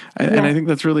 I Yeah, think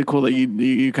that's really cool that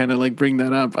you kind of like bring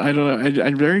that up. I don't know.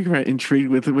 I'm very intrigued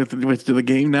with the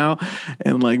game now,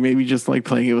 and like maybe just like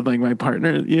playing it with like my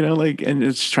partner, like and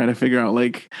just trying to figure out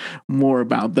like more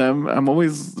about them. I'm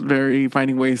always very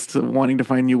wanting to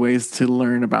find new ways to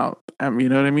learn about. You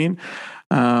know what I mean?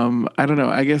 I don't know.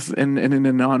 I guess in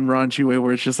a non raunchy way,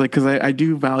 where it's just like because I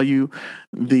do value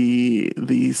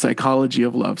the psychology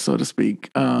of love, so to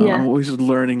speak. I'm yeah, always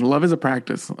learning. Love is a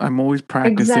practice. I'm always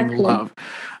practicing exactly. love.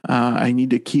 I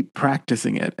need to keep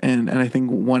practicing it, and I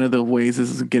think one of the ways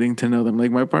is getting to know them.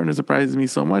 Like my partner surprises me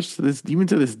so much even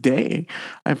to this day.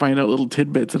 I find out little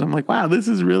tidbits, and I'm like, wow, this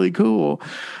is really cool.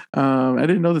 I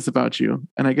didn't know this about you,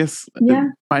 and I guess Yeah,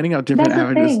 finding out different that's the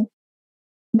avenues. thing.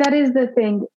 That is the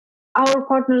thing. Our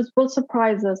partners will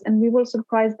surprise us, and we will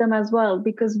surprise them as well,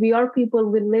 because we are people,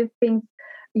 we live things,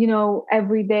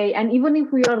 every day. And even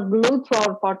if we are glued to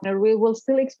our partner, we will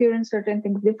still experience certain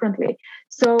things differently.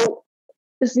 So,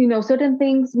 certain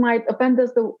things might offend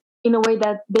us in a way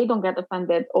that they don't get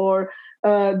offended, or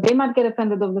they might get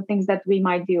offended of the things that we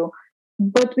might do.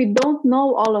 But we don't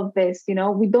know all of this.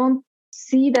 We don't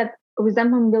see that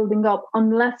resentment building up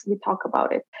unless we talk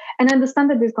about it. And I understand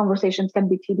that these conversations can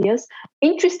be tedious.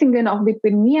 Interesting enough,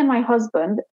 between me and my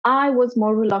husband, I was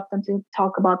more reluctant to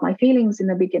talk about my feelings in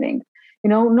the beginning.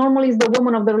 Normally it's the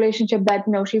woman of the relationship that,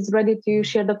 she's ready to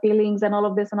share the feelings and all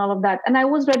of this and all of that. And I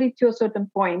was ready to a certain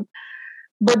point.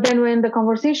 But then when the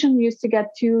conversation used to get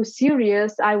too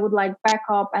serious, I would like back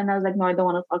up, and I was like, no, I don't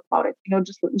want to talk about it.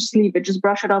 Just leave it, just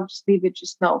brush it off, just leave it,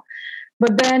 just no.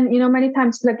 But then, many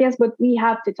times it's like, yes, but we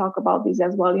have to talk about these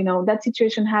as well. That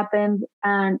situation happened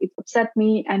and it upset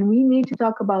me, and we need to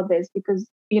talk about this because,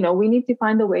 we need to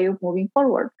find a way of moving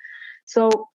forward.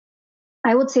 So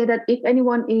I would say that if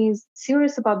anyone is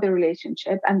serious about their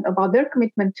relationship and about their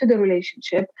commitment to the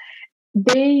relationship,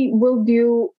 they will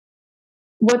do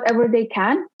whatever they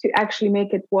can to actually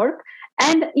make it work,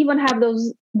 and even have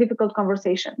those difficult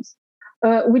conversations.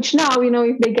 Which now,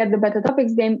 if they get the better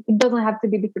topics game, it doesn't have to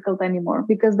be difficult anymore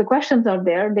because the questions are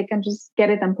there. They can just get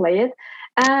it and play it.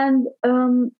 And,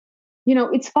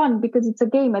 it's fun because it's a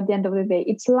game at the end of the day.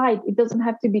 It's light. It doesn't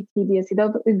have to be tedious.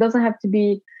 It doesn't have to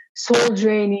be soul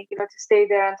draining, to stay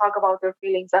there and talk about your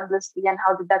feelings endlessly and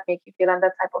how did that make you feel and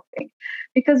that type of thing.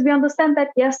 Because we understand that,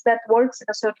 yes, that works in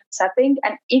a certain setting.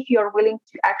 And if you're willing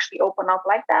to actually open up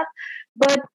like that,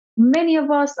 but many of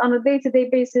us on a day-to-day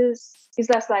basis is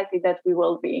less likely that we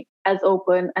will be as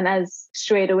open and as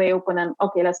straight away open and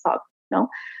okay, let's talk.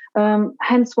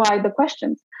 Hence why the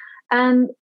questions. And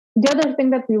the other thing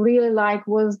that we really liked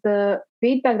was the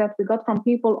feedback that we got from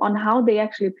people on how they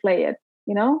actually play it.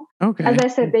 As Okay. I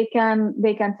said, they can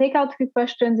take out a few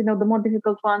questions, the more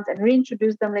difficult ones, and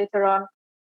reintroduce them later on.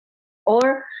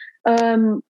 Or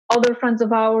other friends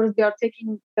of ours, they are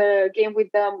taking the game with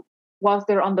them whilst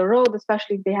they're on the road,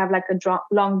 especially if they have like a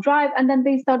long drive, and then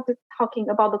they start talking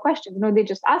about the questions. They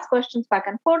just ask questions back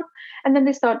and forth, and then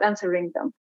they start answering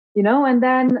them. And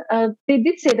then they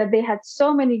did say that they had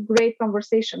so many great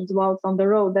conversations whilst on the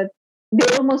road that they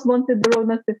almost wanted the road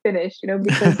not to finish,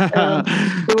 because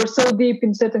they were so deep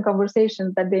in certain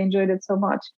conversations that they enjoyed it so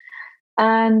much.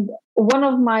 And one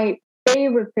of my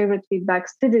favorite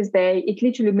feedbacks to this day, it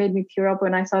literally made me tear up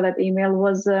when I saw that email,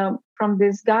 was from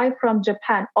this guy from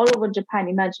Japan, all over Japan.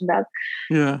 Imagine that.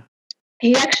 Yeah.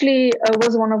 He actually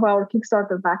was one of our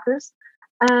Kickstarter backers.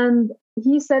 And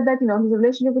he said that, his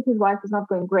relationship with his wife is not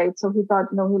going great. So he thought,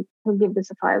 he'll give this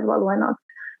a try as well. Why not?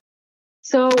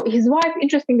 So his wife,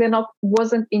 interestingly enough,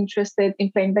 wasn't interested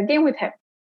in playing the game with him.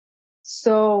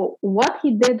 So what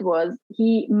he did was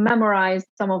he memorized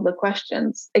some of the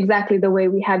questions exactly the way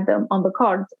we had them on the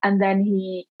cards. And then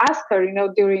he asked her,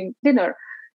 during dinner,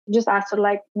 just asked her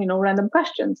like, random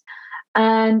questions.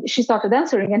 And she started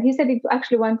answering. And he said it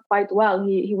actually went quite well.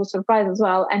 He was surprised as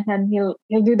well. And then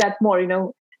he'll do that more,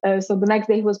 so the next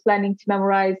day he was planning to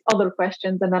memorize other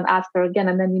questions and then ask her again.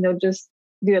 And then, just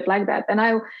do it like that. And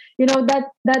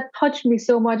that touched me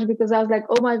so much, because I was like,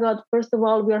 oh my God, first of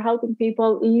all, we are helping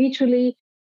people literally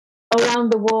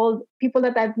around the world, people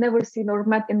that I've never seen or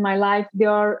met in my life. They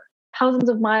are thousands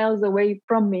of miles away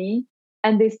from me,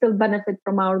 and they still benefit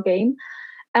from our game.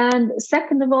 And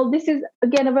second of all, this is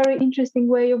again a very interesting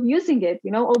way of using it.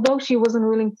 Although she wasn't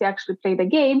willing to actually play the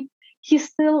game, he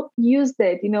still used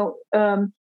it,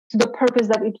 to the purpose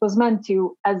that it was meant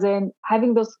to, as in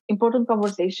having those important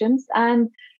conversations and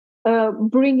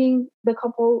bringing the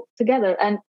couple together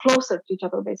and closer to each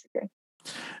other, basically.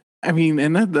 I mean,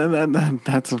 and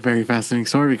that's a very fascinating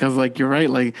story, because like you're right,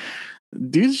 like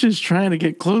dude's just trying to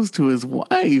get close to his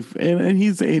wife, and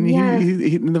Yes.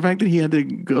 he the fact that he had to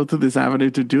go to this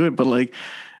avenue to do it, but like,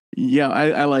 yeah,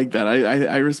 I like that.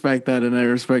 I respect that, and I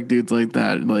respect dudes like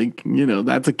that. Like,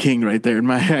 that's a king right there in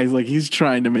my eyes. Like, he's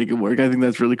trying to make it work. I think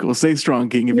that's really cool. Stay strong,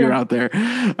 king, if you're Yes. out there.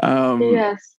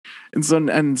 Yes. And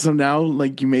so now,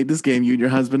 like, you made this game. You and your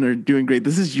husband are doing great.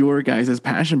 This is your guys'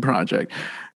 passion project,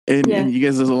 and Yes. you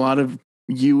guys, there's a lot of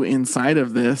you inside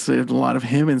of this. There's a lot of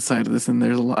him inside of this, and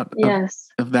there's a lot Yes.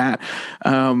 of that.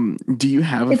 Do you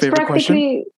have a It's favorite question?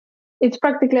 practically it's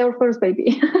practically our first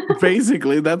baby.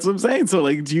 Basically, that's what I'm saying. So,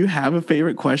 like, do you have a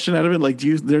favorite question out of it? Like,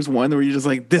 there's one where you're just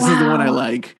like, this is the one I Wow.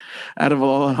 like, out of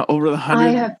all over the I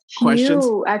 100 have questions?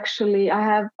 few, actually. I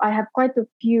have quite a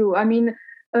few. I mean,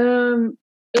 um,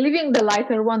 leaving the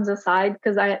lighter ones aside,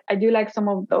 because I do like some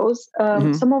of those.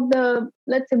 Mm-hmm. Some of the,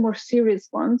 let's say, more serious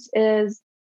ones is,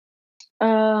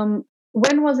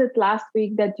 when was it last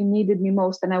week that you needed me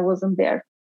most and I wasn't there?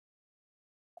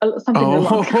 Something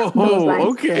along those Oh,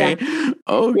 lines. Yeah. okay. Yeah.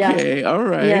 Okay. All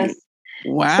right. Yes.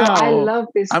 So I Wow. love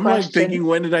this I'm like question. thinking,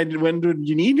 when did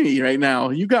you need me right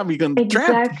now? You got me trapped.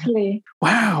 Exactly.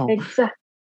 Wow. Exactly.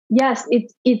 Yes,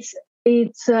 it's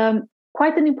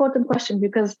quite an important question,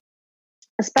 because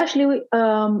especially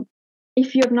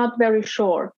if you're not very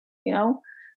sure,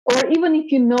 or even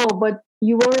if you know, but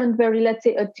you weren't very, let's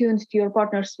say, attuned to your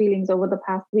partner's feelings over the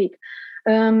past week.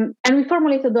 And we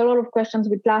formulated a lot of questions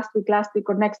with last week,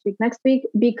 or next week,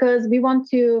 because we want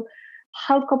to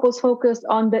help couples focus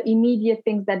on the immediate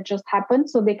things that just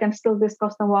happened, so they can still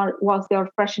discuss them whilst they are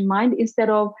fresh in mind, instead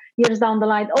of years down the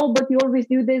line. Oh, but you always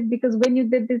do this because when you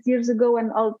did this years ago,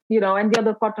 and all, and the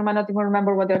other partner might not even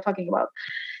remember what they're talking about.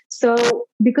 So,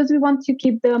 because we want to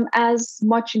keep them as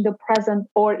much in the present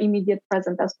or immediate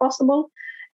present as possible,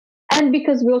 and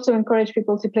because we also encourage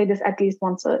people to play this at least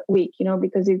once a week,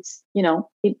 because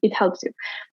it helps you.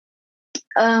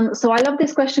 So I love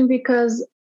this question, because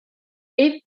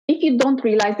if you don't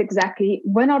realize exactly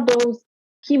when are those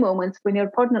key moments when your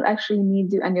partner actually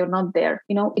needs you and you're not there,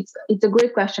 it's a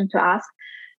great question to ask,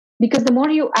 because the more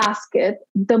you ask it,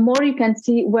 the more you can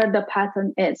see where the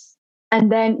pattern is. And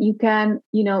then you can,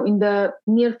 in the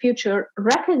near future,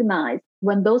 recognize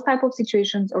when those type of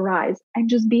situations arise, and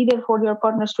just be there for your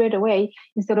partner straight away,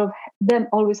 instead of them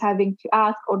always having to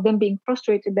ask, or them being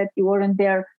frustrated that you weren't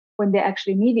there when they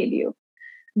actually needed you.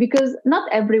 Because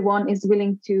not everyone is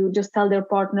willing to just tell their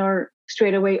partner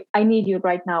straight away, I need you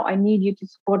right now, I need you to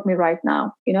support me right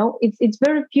now. It's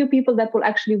very few people that will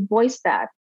actually voice that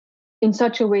in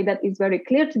such a way that is very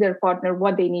clear to their partner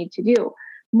what they need to do.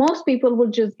 Most people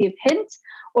will just give hints,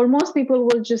 or most people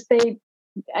will just say,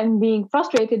 I'm being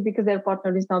frustrated because their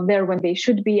partner is not there when they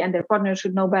should be, and their partner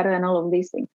should know better, and all of these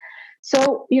things.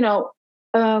 So,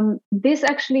 this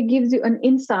actually gives you an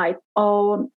insight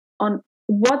on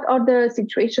what are the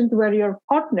situations where your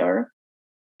partner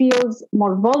feels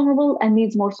more vulnerable and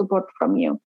needs more support from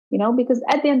you. Because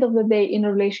at the end of the day, in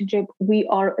a relationship, we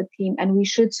are a team, and we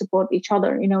should support each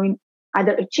other, in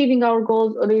either achieving our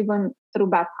goals or even through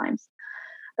bad times.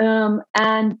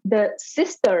 And the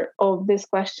sister of this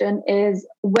question is,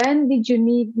 when did you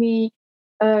need me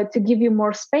to give you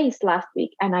more space last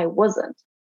week? And I wasn't,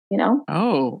 you know?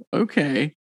 Oh,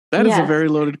 okay. That is a Yes, very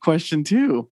loaded question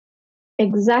too.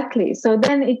 exactly. So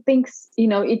then it thinks,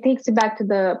 it takes you back to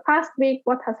the past week.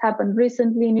 What has happened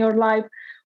recently in your life?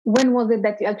 When was it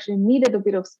that you actually needed a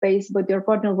bit of space, but your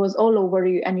partner was all over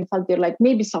you and you felt you're like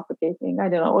maybe suffocating? I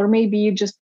don't know. Or maybe you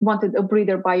just wanted a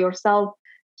breather by yourself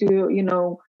to,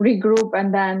 regroup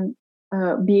and then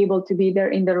be able to be there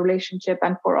in the relationship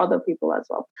and for other people as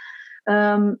well.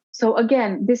 So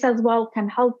again, this as well can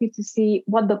help you to see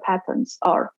what the patterns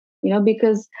are,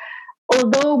 because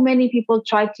although many people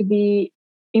try to be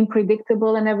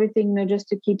unpredictable and everything, just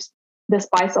to keep the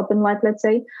spice up in life, let's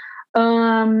say,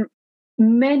 um,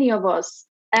 many of us,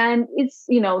 and it's,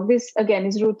 this again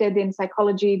is rooted in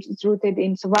psychology, it's rooted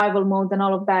in survival mode and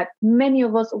all of that. Many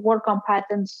of us work on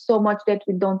patterns so much that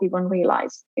we don't even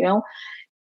realize,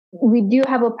 we do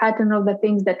have a pattern of the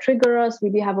things that trigger us. We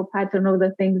do have a pattern of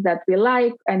the things that we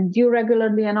like and do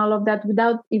regularly and all of that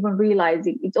without even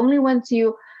realizing. It's only once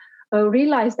you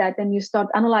realize that and you start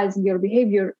analyzing your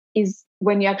behavior is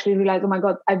when you actually realize, oh my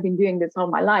God, I've been doing this all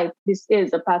my life. This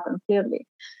is a pattern, clearly.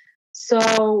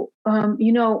 So,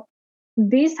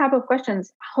 these type of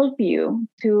questions help you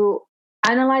to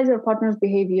analyze your partner's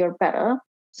behavior better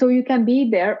so you can be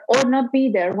there or not be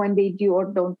there when they do or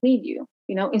don't need you,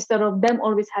 instead of them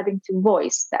always having to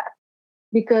voice that.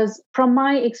 Because from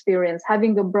my experience,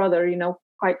 having a brother,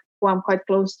 quite who I'm quite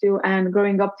close to and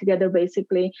growing up together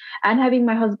basically, and having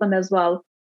my husband as well,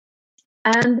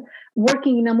 and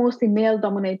working in a mostly male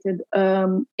dominated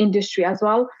industry as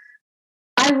well,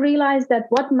 I realized that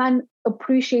what men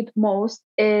appreciate most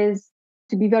is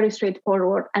to be very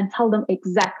straightforward and tell them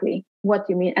exactly what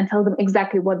you mean and tell them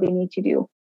exactly what they need to do.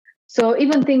 So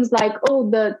even things like, oh,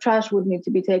 the trash would need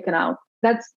to be taken out,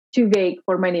 that's too vague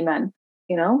for many men,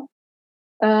 you know?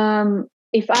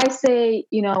 If I say,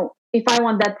 if I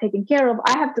want that taken care of,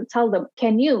 I have to tell them,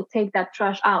 can you take that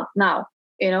trash out now?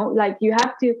 Like you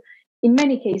have to, in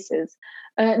many cases.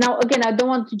 Now, again, I don't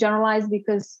want to generalize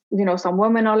because, some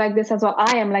women are like this as well.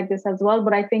 I am like this as well,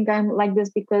 but I think I'm like this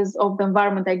because of the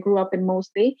environment I grew up in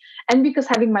mostly. And because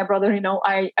having my brother,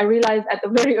 I realized at a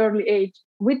very early age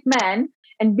with men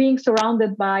and being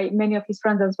surrounded by many of his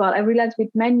friends as well, I realized with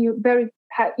men, you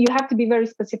have to be very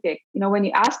specific. When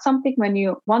you ask something, when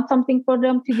you want something for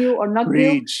them to do or not do,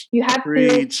 Preach. you have to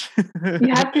Preach.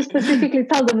 you have to specifically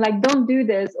tell them like, don't do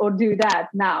this or do that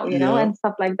now, Yeah. and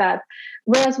stuff like that.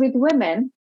 Whereas with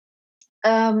women,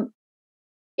 um,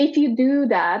 if you do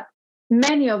that,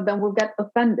 many of them will get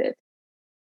offended.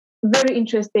 Very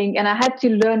interesting. And I had to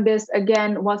learn this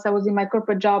again whilst I was in my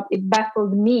corporate job. It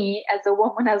baffled me as a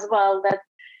woman as well that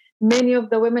many of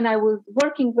the women I was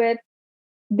working with,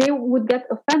 they would get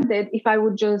offended if I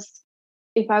would just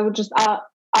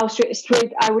I'll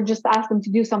straight I would just ask them to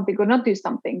do something or not do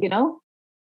something,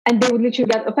 and they would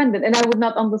literally get offended and I would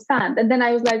not understand. And then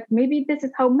I was like, maybe this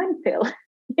is how men feel,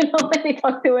 when they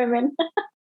talk to women.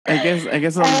 I guess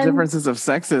on the And differences of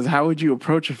sexes, how would you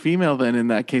approach a female then in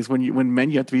that case? When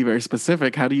men you have to be very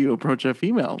specific, how do you approach a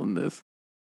female in this?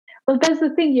 well, that's the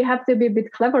thing. You have to be a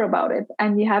bit clever about it,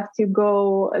 and you have to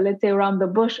go, let's say, around the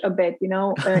bush a bit,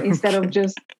 instead of Okay.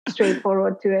 just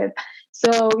straightforward to it.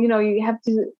 So, you have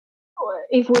to.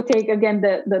 If we take again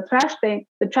the trash thing,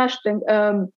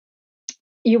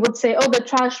 you would say, oh, the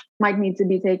trash might need to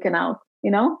be taken out,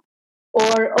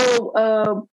 or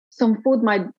some food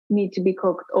might need to be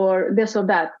cooked, or this or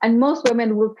that. And most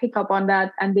women will pick up on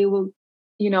that, and they will,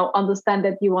 understand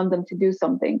that you want them to do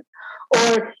something.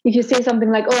 Or if you say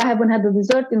something like, oh, I haven't had a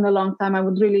dessert in a long time, I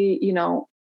would really,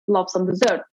 love some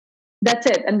dessert. That's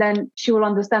it. And then she will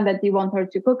understand that you want her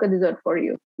to cook a dessert for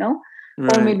you, or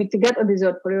Right. maybe to get a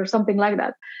dessert for you or something like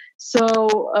that. So,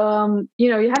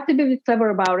 you have to be clever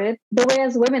about it, the way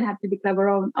as women have to be clever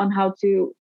on how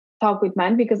to talk with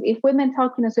men, because if women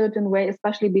talk in a certain way,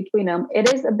 especially between them,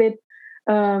 it is a bit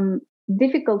um,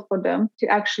 difficult for them to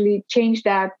actually change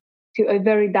that to a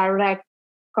very direct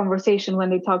conversation when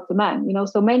they talk to men.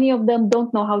 So many of them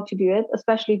don't know how to do it,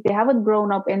 especially if they haven't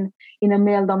grown up in a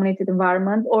male dominated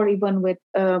environment, or even with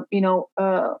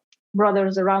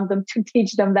brothers around them to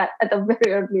teach them that at a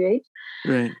very early age.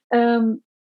 Right. um,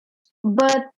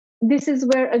 but this is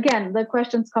where again the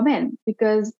questions come in,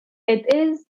 because it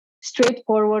is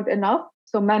straightforward enough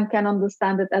so men can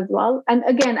understand it as well. And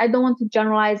again, I don't want to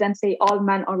generalize and say all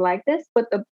men are like this, but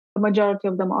a majority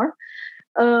of them are,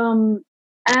 um,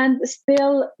 and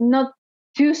still not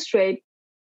too straight.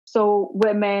 So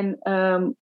women,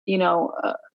 don't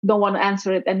want to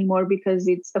answer it anymore because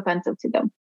it's offensive to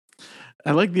them.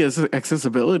 I like the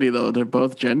accessibility though to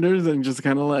both genders, and just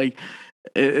kind of like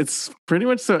it's pretty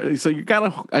much so you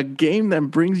got a game that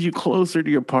brings you closer to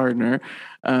your partner,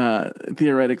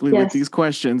 theoretically, with Yes. these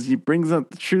questions. It brings up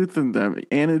the truth in them,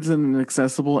 and it's in an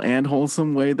accessible and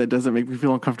wholesome way that doesn't make me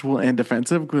feel uncomfortable and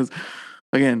defensive. Because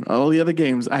again, all the other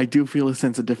games, I do feel a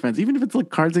sense of defense. Even if it's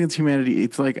like Cards Against Humanity,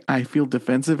 it's like I feel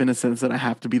defensive in a sense that I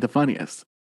have to be the funniest.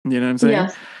 You know what I'm saying?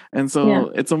 Yes. And Yeah.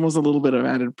 so it's almost a little bit of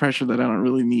added pressure that I don't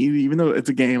really need, even though it's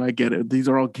a game. I get it. These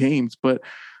are all games, but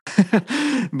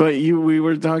but we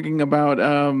were talking about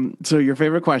so your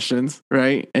favorite questions,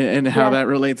 right? And how Yes. that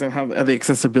relates, and how the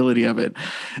accessibility of it,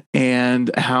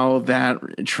 and how that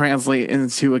translates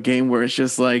into a game where it's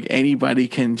just like anybody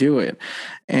can do it,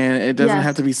 and it doesn't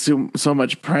have Yes. to be so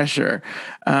much pressure.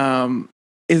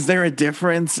 Is there a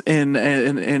difference in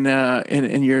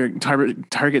your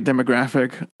target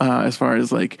demographic, as far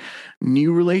as like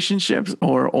new relationships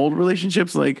or old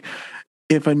relationships? Like,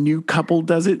 if a new couple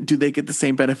does it, do they get the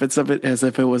same benefits of it as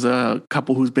if it was a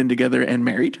couple who's been together and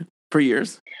married for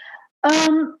years?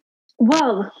 Um,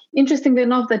 well, interestingly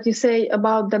enough, that you say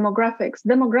about demographics.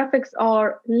 Demographics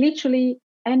are literally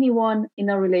anyone in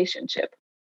a relationship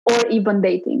or even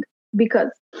dating.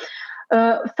 Because,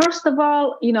 first of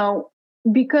all,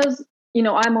 because,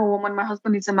 I'm a woman, my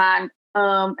husband is a man,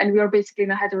 and we are basically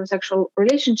in a heterosexual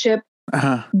relationship.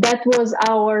 Uh-huh. That was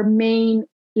our main,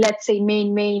 let's say,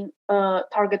 main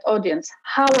target audience.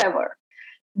 However,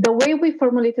 the way we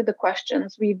formulated the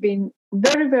questions, we've been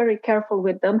very, very careful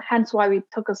with them, hence why it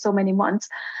took us so many months,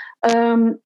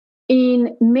 um,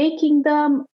 in making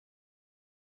them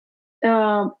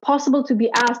possible to be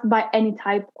asked by any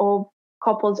type of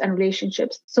couples and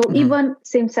relationships. So Mm-hmm. even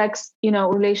same-sex,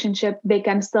 relationship, they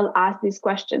can still ask these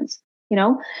questions,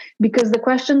 because the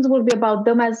questions will be about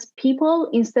them as people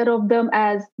instead of them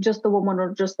as just a woman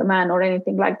or just a man or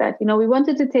anything like that. We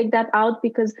wanted to take that out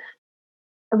because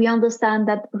we understand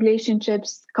that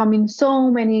relationships come in so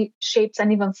many shapes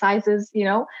and even sizes,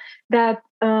 that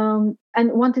and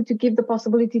wanted to give the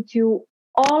possibility to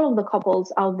all of the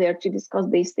couples out there to discuss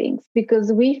these things,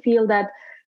 because we feel that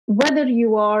whether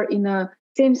you are in a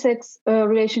same-sex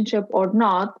relationship or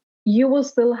not, you will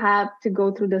still have to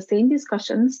go through the same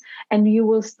discussions, and you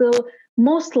will still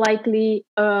most likely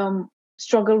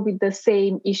struggle with the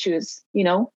same issues,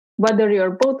 whether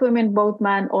you're both women, both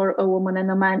man, or a woman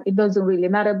and a man. It doesn't really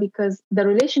matter, because the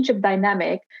relationship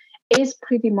dynamic is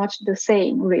pretty much the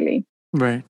same, really.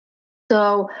 Right.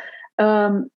 So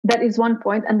that is one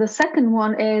point. And the second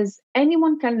one is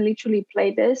anyone can literally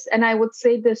play this. And I would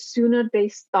say the sooner they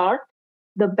start,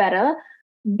 the better.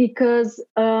 Because,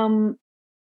 for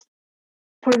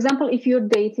example, if you're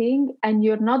dating and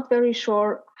you're not very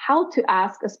sure how to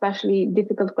ask, especially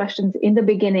difficult questions in the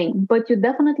beginning, but you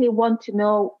definitely want to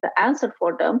know the answer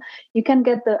for them, you can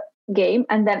get the game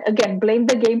and then again blame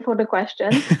the game for the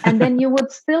questions, and then you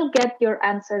would still get your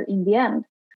answer in the end.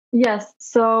 Yes.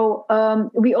 So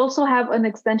we also have an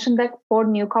extension deck for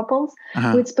new couples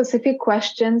Uh-huh. with specific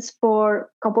questions for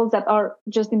couples that are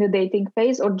just in the dating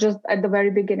phase or just at the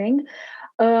very beginning.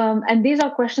 And these are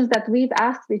questions that we've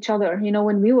asked each other,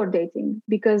 when we were dating,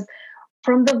 because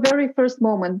from the very first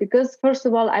moment, because first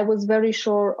of all, I was very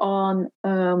sure on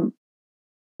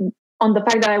the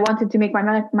fact that I wanted to make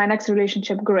my next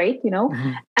relationship great,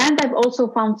 Mm-hmm. and I've also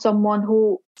found someone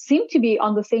who seemed to be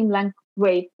on the same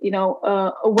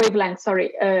wavelength,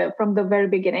 sorry, from the very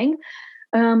beginning.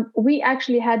 We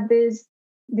actually had these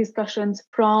discussions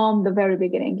from the very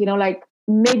beginning, like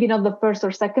maybe not the first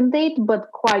or second date,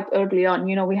 but quite early on,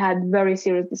 we had very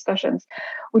serious discussions,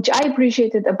 which I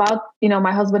appreciated about,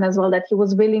 my husband as well, that he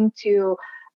was willing to,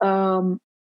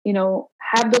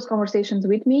 have those conversations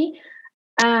with me.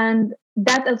 And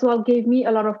that as well gave me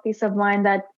a lot of peace of mind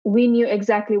that we knew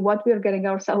exactly what we were getting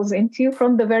ourselves into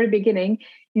from the very beginning,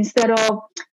 instead of,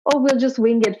 oh, we'll just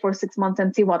wing it for 6 months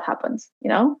and see what happens.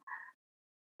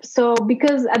 So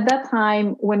because at that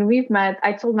time when we've met,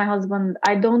 I told my husband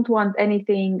I don't want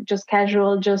anything just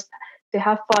casual, just to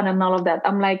have fun and all of that.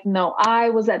 I'm like, no,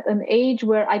 I was at an age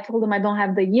where I told him I don't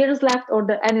have the years left or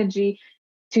the energy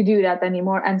to do that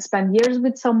anymore and spend years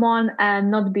with someone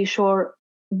and not be sure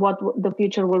what the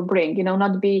future will bring,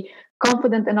 not be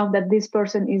confident enough that this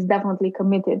person is definitely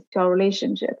committed to our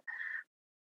relationship.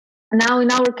 Now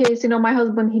in our case, my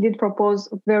husband, he did propose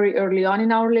very early on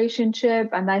in our relationship,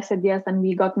 and I said yes, and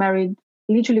we got married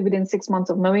literally within 6 months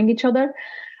of knowing each other.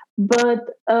 But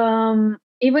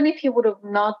even if he would have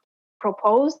not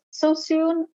proposed so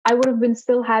soon, I would have been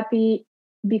still happy,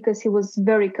 because he was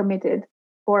very committed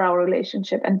for our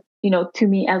relationship and, to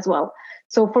me as well.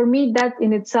 So for me, that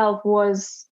in itself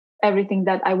was everything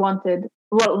that I wanted.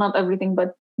 Well, not everything,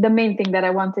 but the main thing that I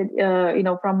wanted,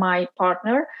 from my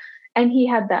partner, and he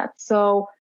had that. So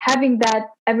having that,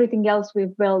 everything else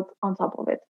we've built on top of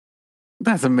it.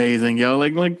 That's amazing, yo.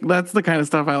 Like that's the kind of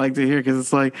stuff I like to hear because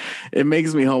it's like it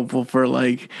makes me hopeful for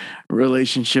like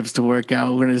relationships to work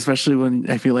out. When especially when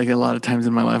I feel like a lot of times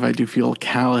in my life I do feel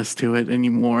callous to it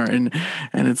anymore, and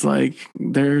it's like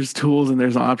there's tools and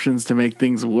there's options to make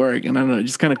things work. And I don't know, it's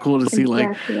just kind of cool to see like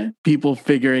Exactly. people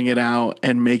figuring it out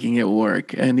and making it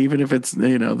work. And even if it's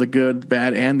the good,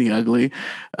 bad, and the ugly,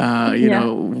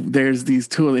 Yeah. there's these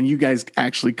tools, and you guys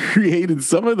actually created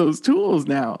some of those tools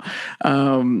now.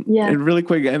 Yeah. And really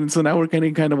quick, and so now we're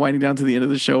kind of winding down to the end of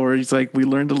the show, where it's like we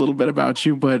learned a little bit about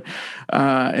you, but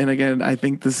and again, I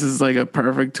think this is like a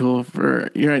perfect tool for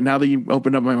you're right now that you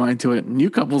opened up my mind to it. New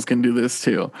couples can do this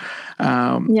too.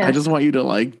 I Yes. just want you to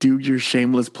like do your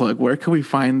shameless plug. Where can we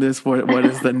find this? What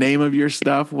is the name of your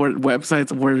stuff? What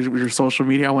websites? Where's your social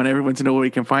media? I want everyone to know where we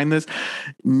can find this.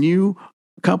 New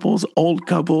couples, old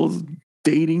couples,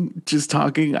 dating, just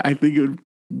talking. I think it would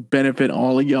benefit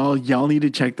all of y'all. Y'all need to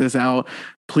check this out.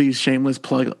 Please, shameless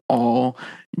plug all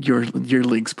your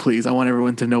links, please. I want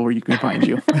everyone to know where you can find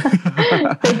you.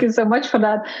 Thank you so much for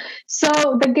that. So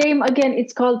the game again,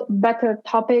 it's called Better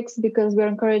Topics because we're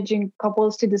encouraging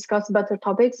couples to discuss better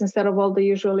topics instead of all the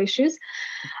usual issues.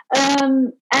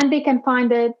 And they can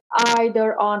find it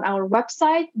either on our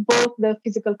website, both the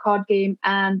physical card game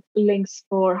and links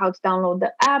for how to download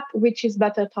the app, which is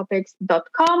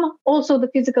bettertopics.com. Also, the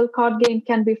physical card game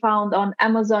can be found on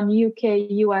Amazon, UK,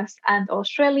 US, and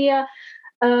Australia.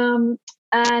 Um,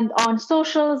 and on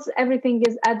socials, everything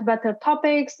is at Better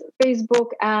Topics. Facebook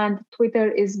and Twitter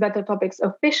is Better Topics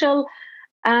Official.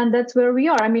 And that's where we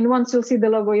are. I mean, once you'll see the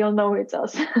logo, you'll know it's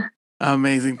us.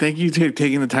 Amazing. Thank you for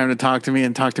taking the time to talk to me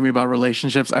and talk to me about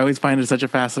relationships. I always find it such a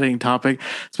fascinating topic,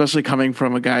 especially coming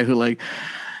from a guy who like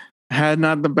had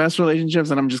not the best relationships,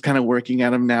 and I'm just kind of working at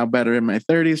them now better in my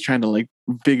 30s, trying to like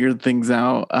figure things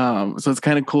out. So it's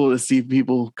kind of cool to see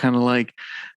people kind of like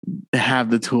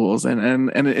have the tools and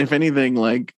if anything,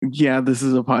 like, yeah, this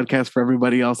is a podcast for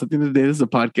everybody else. At the end of the day, this is a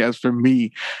podcast for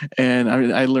me, and I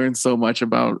mean, I learned so much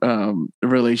about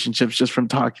relationships just from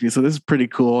talking to you. So this is pretty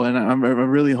cool, and I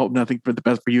really hope nothing but the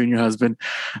best for you and your husband.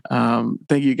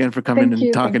 Thank you again for coming Thank and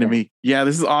you. talking Thank to you. me. Yeah,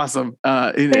 this is awesome.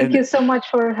 Thank And you so much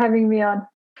for having me on.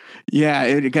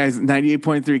 yeah, guys,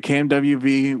 98.3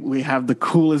 KMWV. We have the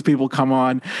coolest people come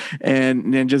on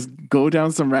and just go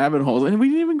down some rabbit holes. And we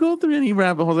didn't even go through any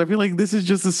rabbit holes. I feel like this is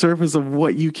just the surface of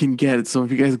what you can get. So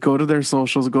if you guys go to their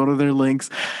socials, go to their links,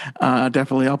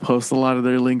 definitely I'll post a lot of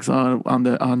their links on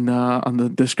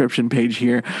the description page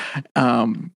here.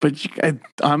 But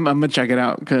I'm gonna check it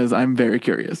out because I'm very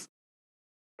curious.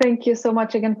 Thank you so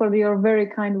much again for your very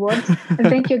kind words. And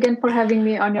thank you again for having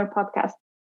me on your podcast.